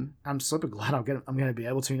to. Mm. I'm super glad I'm going to be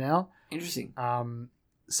able to now. Interesting.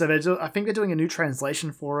 So I think they're doing a new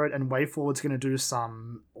translation for it, and WayForward's going to do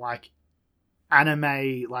some like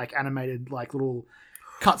animated like little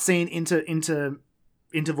cutscene into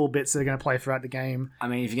interval bits that are going to play throughout the game. I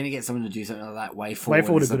mean, if you're going to get someone to do something like that,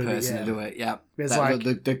 WayForward is the person to do it. Yeah, there's like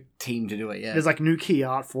the team to do it. Yeah, there's like new key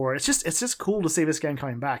art for it. It's just cool to see this game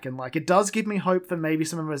coming back, and like it does give me hope for maybe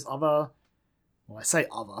some of those other. Well, I say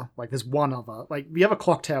other, like there's one other, like the other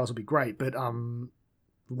Clock Towers would be great, but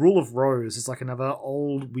Rule of Rose is like another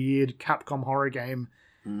old weird Capcom horror game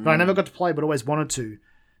that I never got to play, but always wanted to.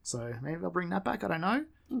 So maybe they'll bring that back. I don't know.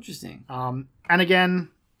 Interesting. And again,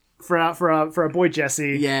 for our boy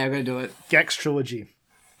Jesse, Yeah, I'm gonna do it. Gex Trilogy.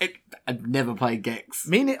 I've never played Gex.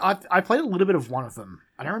 I played a little bit of one of them.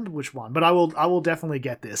 I don't remember which one, but I will definitely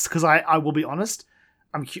get this because I will be honest.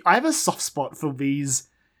 I have a soft spot for these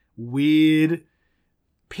weird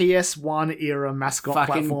PS1 era mascot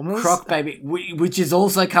Fucking platformers. Croc Baby, which is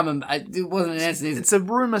also coming. It wasn't an answer. It's a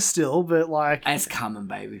rumor still, but like It's coming,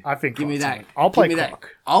 baby. I think Give me Croc's that. coming. I'll play Give me Croc. that.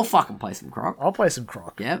 I'll fucking play some Croc. I'll play some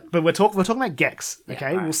Croc. Yep. But we're talking about Gex. Okay,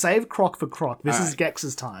 alright. we'll save Croc for Croc. This is Alright.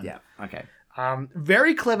 Gex's time. Yeah. Okay.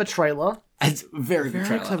 Very clever trailer. It's very good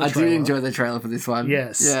trailer. clever I did trailer. enjoy the trailer for this one.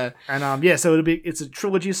 Yes. Yeah. And so it's a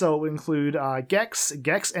trilogy, so it will include Gex,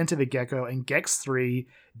 Enter the Gecko, and Gex 3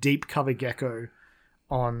 Deep Cover Gecko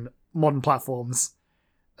on modern platforms.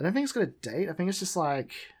 I don't think it's got a date. I think it's just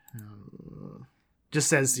like just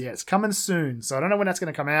says it's coming soon. So I don't know when that's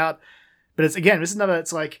going to come out. But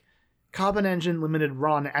it's like Carbon Engine, Limited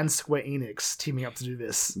Run, and Square Enix teaming up to do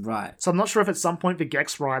this. Right. So I'm not sure if at some point the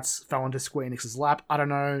Gex rights fell into Square Enix's lap. I don't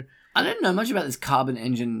know. I don't know much about this Carbon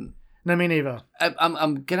Engine. No, me neither.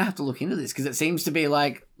 I'm gonna have to look into this because it seems to be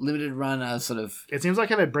like Limited Run, sort of. It seems like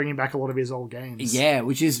they're bringing back a lot of his old games. Yeah,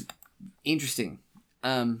 which is interesting.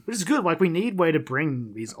 Which is good. Like, we need way to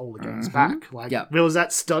bring these older games back. Like, Yeah. there was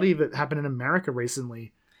that study that happened in America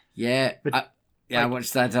recently. Yeah, I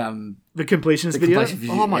watched that. The completionist video. completion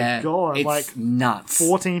video, Oh my yeah. god! It's like nuts.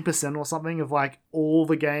 14% or something of like all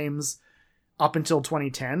the games up until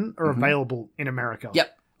 2010 are available in America.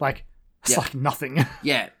 Yep. Like, it's Yep. like nothing.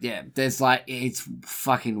 Yeah. There's like it's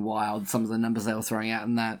fucking wild. Some of the numbers they were throwing out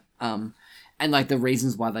in that. And like the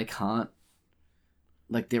reasons why they can't.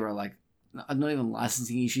 Like there are like not even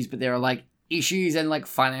licensing issues, but there are like issues and like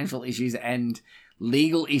financial issues and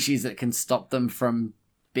legal issues that can stop them from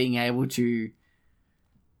being able to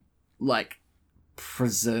like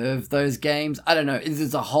preserve those games. I don't know.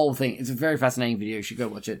 It's a whole thing. It's a very fascinating video. You should go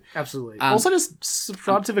watch it. Absolutely. Also, just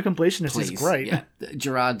subscribe to the completionist. Please. It's great. Yeah.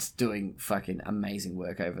 Gerard's doing fucking amazing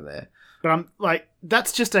work over there. But I'm like,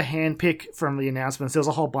 that's just a handpick from the announcements. There's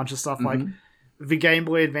a whole bunch of stuff like the Game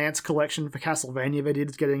Boy Advance collection for Castlevania they did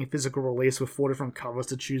is getting a physical release with 4 different covers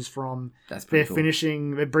to choose from. That's pretty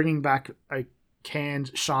cool. They're bringing back a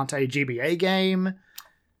canned Shantae GBA game.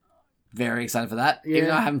 Very excited for that. Yeah. Even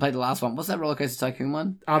though I haven't played the last one. What's that Roller Coaster Tycoon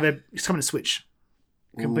one? It's coming to Switch.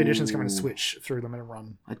 Complete Edition's coming to Ooh. Switch through Limited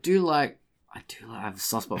Run. I do have a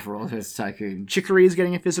soft spot for Roller Coaster Tycoon. Chicory is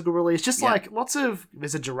getting a physical release. Just Yeah. like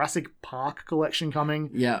there's a Jurassic Park collection coming.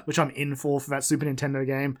 Yeah. Which I'm in for that Super Nintendo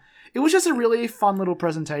game. It was just a really fun little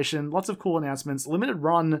presentation. Lots of cool announcements. Limited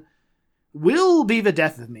Run will be the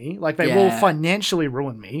death of me. Like, they will financially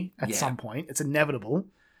ruin me at some point. It's inevitable.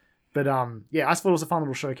 But I just thought it was a fun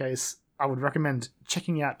little showcase. I would recommend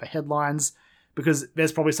checking out the headlines because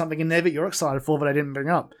there's probably something in there that you're excited for that I didn't bring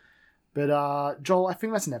up. But Joel, I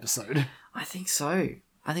think that's an episode. I think so.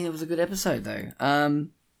 I think it was a good episode though.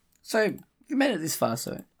 So if you made it this far,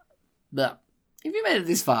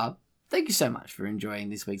 thank you so much for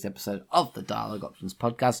enjoying this week's episode of the Dialogue Options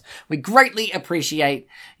Podcast. We greatly appreciate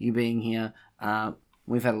you being here.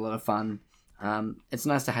 We've had a lot of fun. It's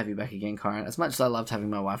nice to have you back again, Corin. As much as I loved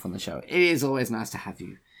having my wife on the show, it is always nice to have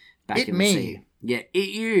you back in the sea. Yeah,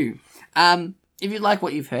 you. if you like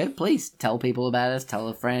what you've heard, please tell people about us. Tell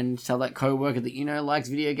a friend. Tell that co-worker that you know likes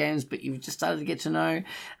video games, but you've just started to get to know,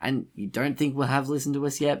 and you don't think will have listened to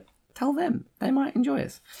us yet. Tell them. They might enjoy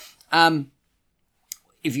us.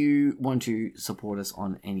 If you want to support us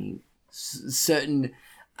on any certain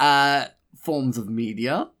forms of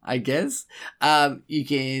media, I guess, you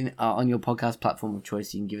can, on your podcast platform of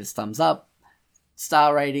choice, you can give us thumbs up,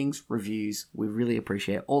 star ratings, reviews. We really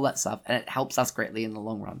appreciate all that stuff, and it helps us greatly in the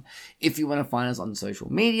long run. If you want to find us on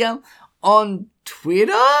social media, on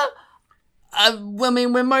Twitter,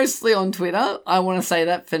 we're mostly on Twitter. I want to say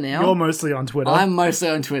that for now. You're mostly on Twitter. I'm mostly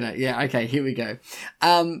on Twitter. Yeah, okay, here we go.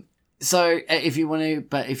 So if you want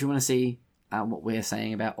to see what we're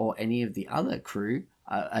saying about, or any of the other crew,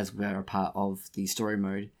 as we're a part of the Story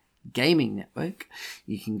Mode Gaming Network,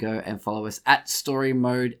 you can go and follow us at Story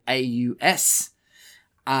Mode AUS.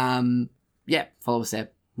 Follow us there.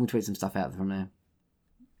 We'll tweet some stuff out from there.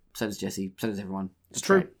 So does Jesse. So does everyone. It's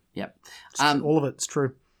true. Great. Yep. All of it's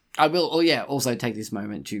true. I will. Also take this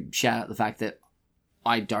moment to shout out the fact that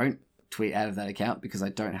I don't tweet out of that account because I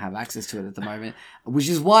don't have access to it at the moment, which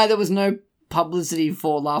is why there was no publicity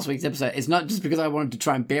for last week's episode. It's not just because I wanted to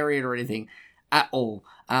try and bury it or anything at all.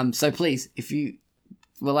 So please, if you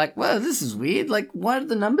were like, well, this is weird, like, why did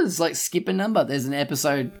the numbers skip a number? There's an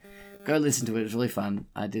episode. Go listen to it. It's really fun.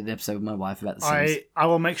 I did an episode with my wife about the Sims. I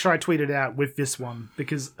will make sure I tweet it out with this one,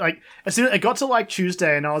 because as soon as it got to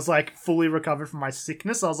Tuesday and I was fully recovered from my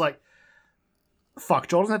sickness, I was like, fuck,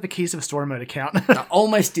 Joel doesn't have the keys to the Story Mode account. I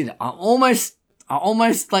almost did it. I almost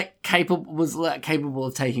capable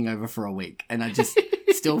of taking over for a week, and I just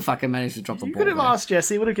still fucking managed to drop the ball. You could have asked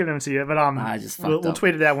Jesse, would have given them to you, but I just fucked we'll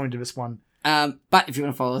tweet it out when we do this one. But if you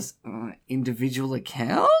want to follow us on individual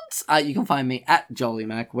accounts, you can find me at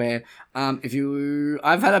JollyMac, where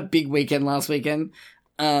I've had a big weekend last weekend.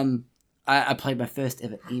 I played my first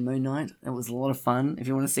ever emo night. It was a lot of fun. If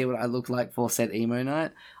you want to see what I looked like for said emo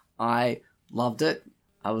night, I loved it.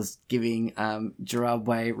 I was giving Gerard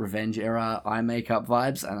Way Revenge era eye makeup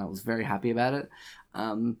vibes, and I was very happy about it.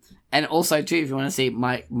 And also too, if you want to see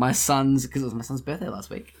my son's, because it was my son's birthday last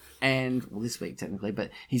week, and this week technically,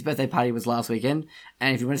 but his birthday party was last weekend.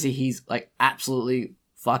 And if you want to see his absolutely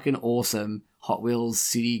fucking awesome Hot Wheels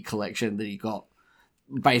City collection that he got,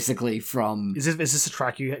 basically from, is this a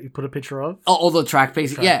track you put a picture of? Oh, all the track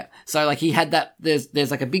pieces, yeah. So he had that.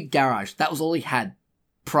 There's a big garage. That was all he had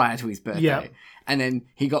prior to his birthday. Yeah. And then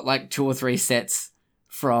he got 2 or 3 sets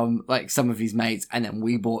from some of his mates, and then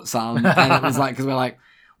we bought some, and it was because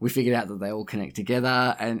we figured out that they all connect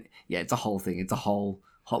together, and yeah, it's a whole thing. It's a whole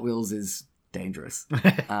Hot Wheels is dangerous.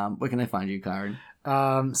 Where can they find you, Karen?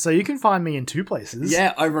 So you can find me in 2 places.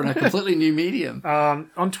 Yeah, over on a completely new medium.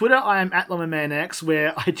 On Twitter, I am at LemonManX,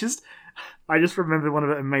 where I just remembered one of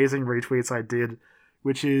the amazing retweets I did,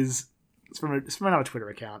 which is it's from another Twitter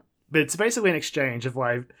account, but it's basically an exchange of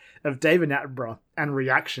David Attenborough and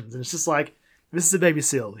reactions, and it's just this is a baby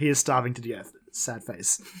seal. He is starving to death. Sad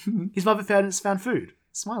face. His mother found food.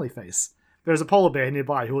 Smiley face. There's a polar bear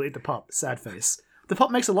nearby who will eat the pup. Sad face. The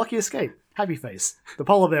pup makes a lucky escape. Happy face. The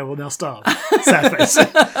polar bear will now starve. Sad face.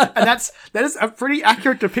 And that is a pretty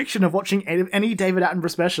accurate depiction of watching any David Attenborough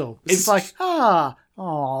special. It's aww.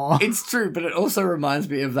 It's true, but it also reminds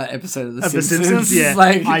me of that episode of The Simpsons. Yeah.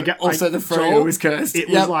 The Frodo was cursed. It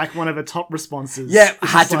was one of the top responses. Yeah,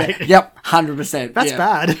 had to be. Yep, 100%. That's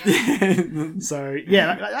bad. So,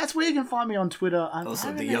 yeah, that's where you can find me on Twitter.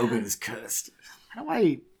 Also, the yogurt is cursed.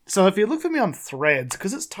 So if you look for me on Threads,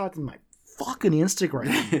 because it's typed in my fucking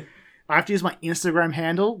Instagram, I have to use my Instagram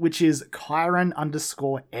handle, which is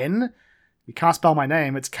Kyran_N. You can't spell my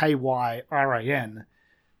name. It's KYRAN.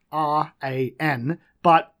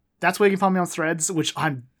 But that's where you can find me on Threads, which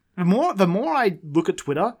the more I look at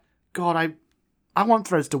Twitter, God, I want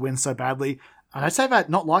Threads to win so badly. And I say that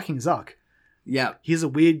not liking Zuck. Yeah. He's a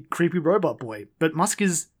weird, creepy robot boy. But Musk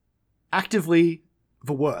is actively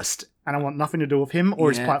the worst. And I want nothing to do with him or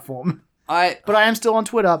his platform. But I am still on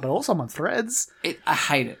Twitter, but also I'm on Threads. I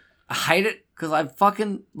hate it. I hate it because I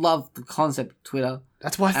fucking love the concept of Twitter.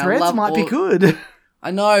 That's why Threads might be good. I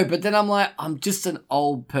know, but then I'm just an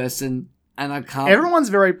old person and I can't. Everyone's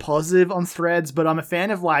very positive on Threads, but I'm a fan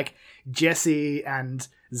of Jesse and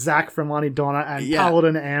Zach from Lonnie Donna and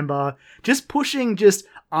Paladin Amber just pushing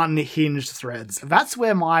unhinged threads. That's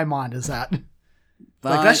where my mind is at.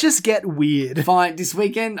 Let's just get weird. Fine, this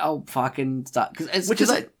weekend I'll fucking start. It's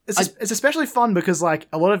especially fun because a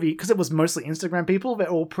lot of you, because it was mostly Instagram people, they're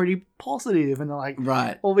all pretty positive and they're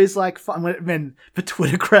right. All these fun. When the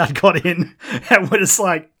Twitter crowd got in and we're just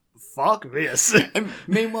fuck this. And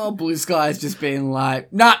meanwhile, Blue Sky's just being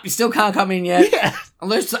nah, you still can't come in yet. Yeah.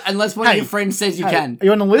 Unless one of your friends says you can. Are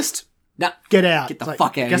you on the list? Nah, Get out. get the It's like,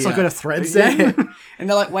 fuck out Guess of here. I'll go to Threads then. And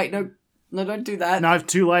they're like, wait, no, don't do that. No,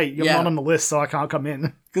 too late. You're Yeah. not on the list, so I can't come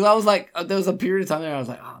in. Because I was like, there was a period of time there I was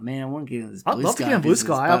like, oh man, I want to get into this Blue I'd love to Sky get on Blue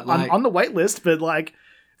business, Sky. but, I'm like, on the wait list, but like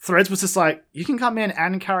Threads was just like, you can come in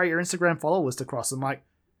and carry your Instagram follow list across. I'm like,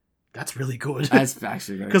 that's really good. that's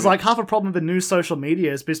actually very Because good. like half a problem with the new social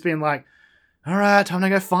media is just being like, all right, time to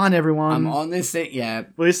go find everyone. I'm on this thing, yeah.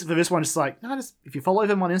 For this one, it's like, no, just if you follow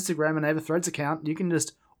them on Instagram and they have a Threads account, you can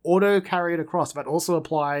just auto carry it across. That also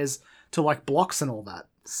applies to like blocks and all that.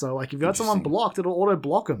 So like if you've got someone Interesting. blocked, it'll auto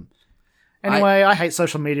block them. Anyway, I hate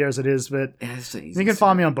social media as it is, but Yeah, it's so easy you can to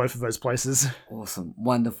find do. me on both of those places. Awesome.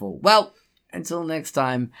 Wonderful. Well, until next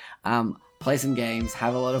time, play some games,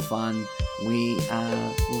 have a lot of fun. We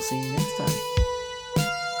will see you next time.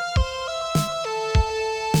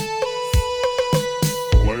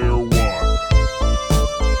 Player 1.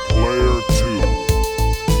 Player 2.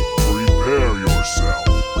 Prepare yourself.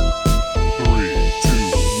 3, 2,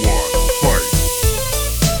 1, fight.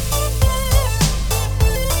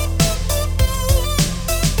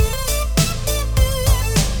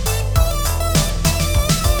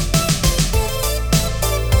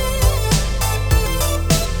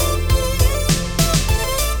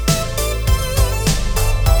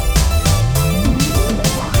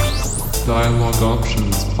 Dialogue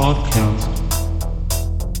Options Podcast.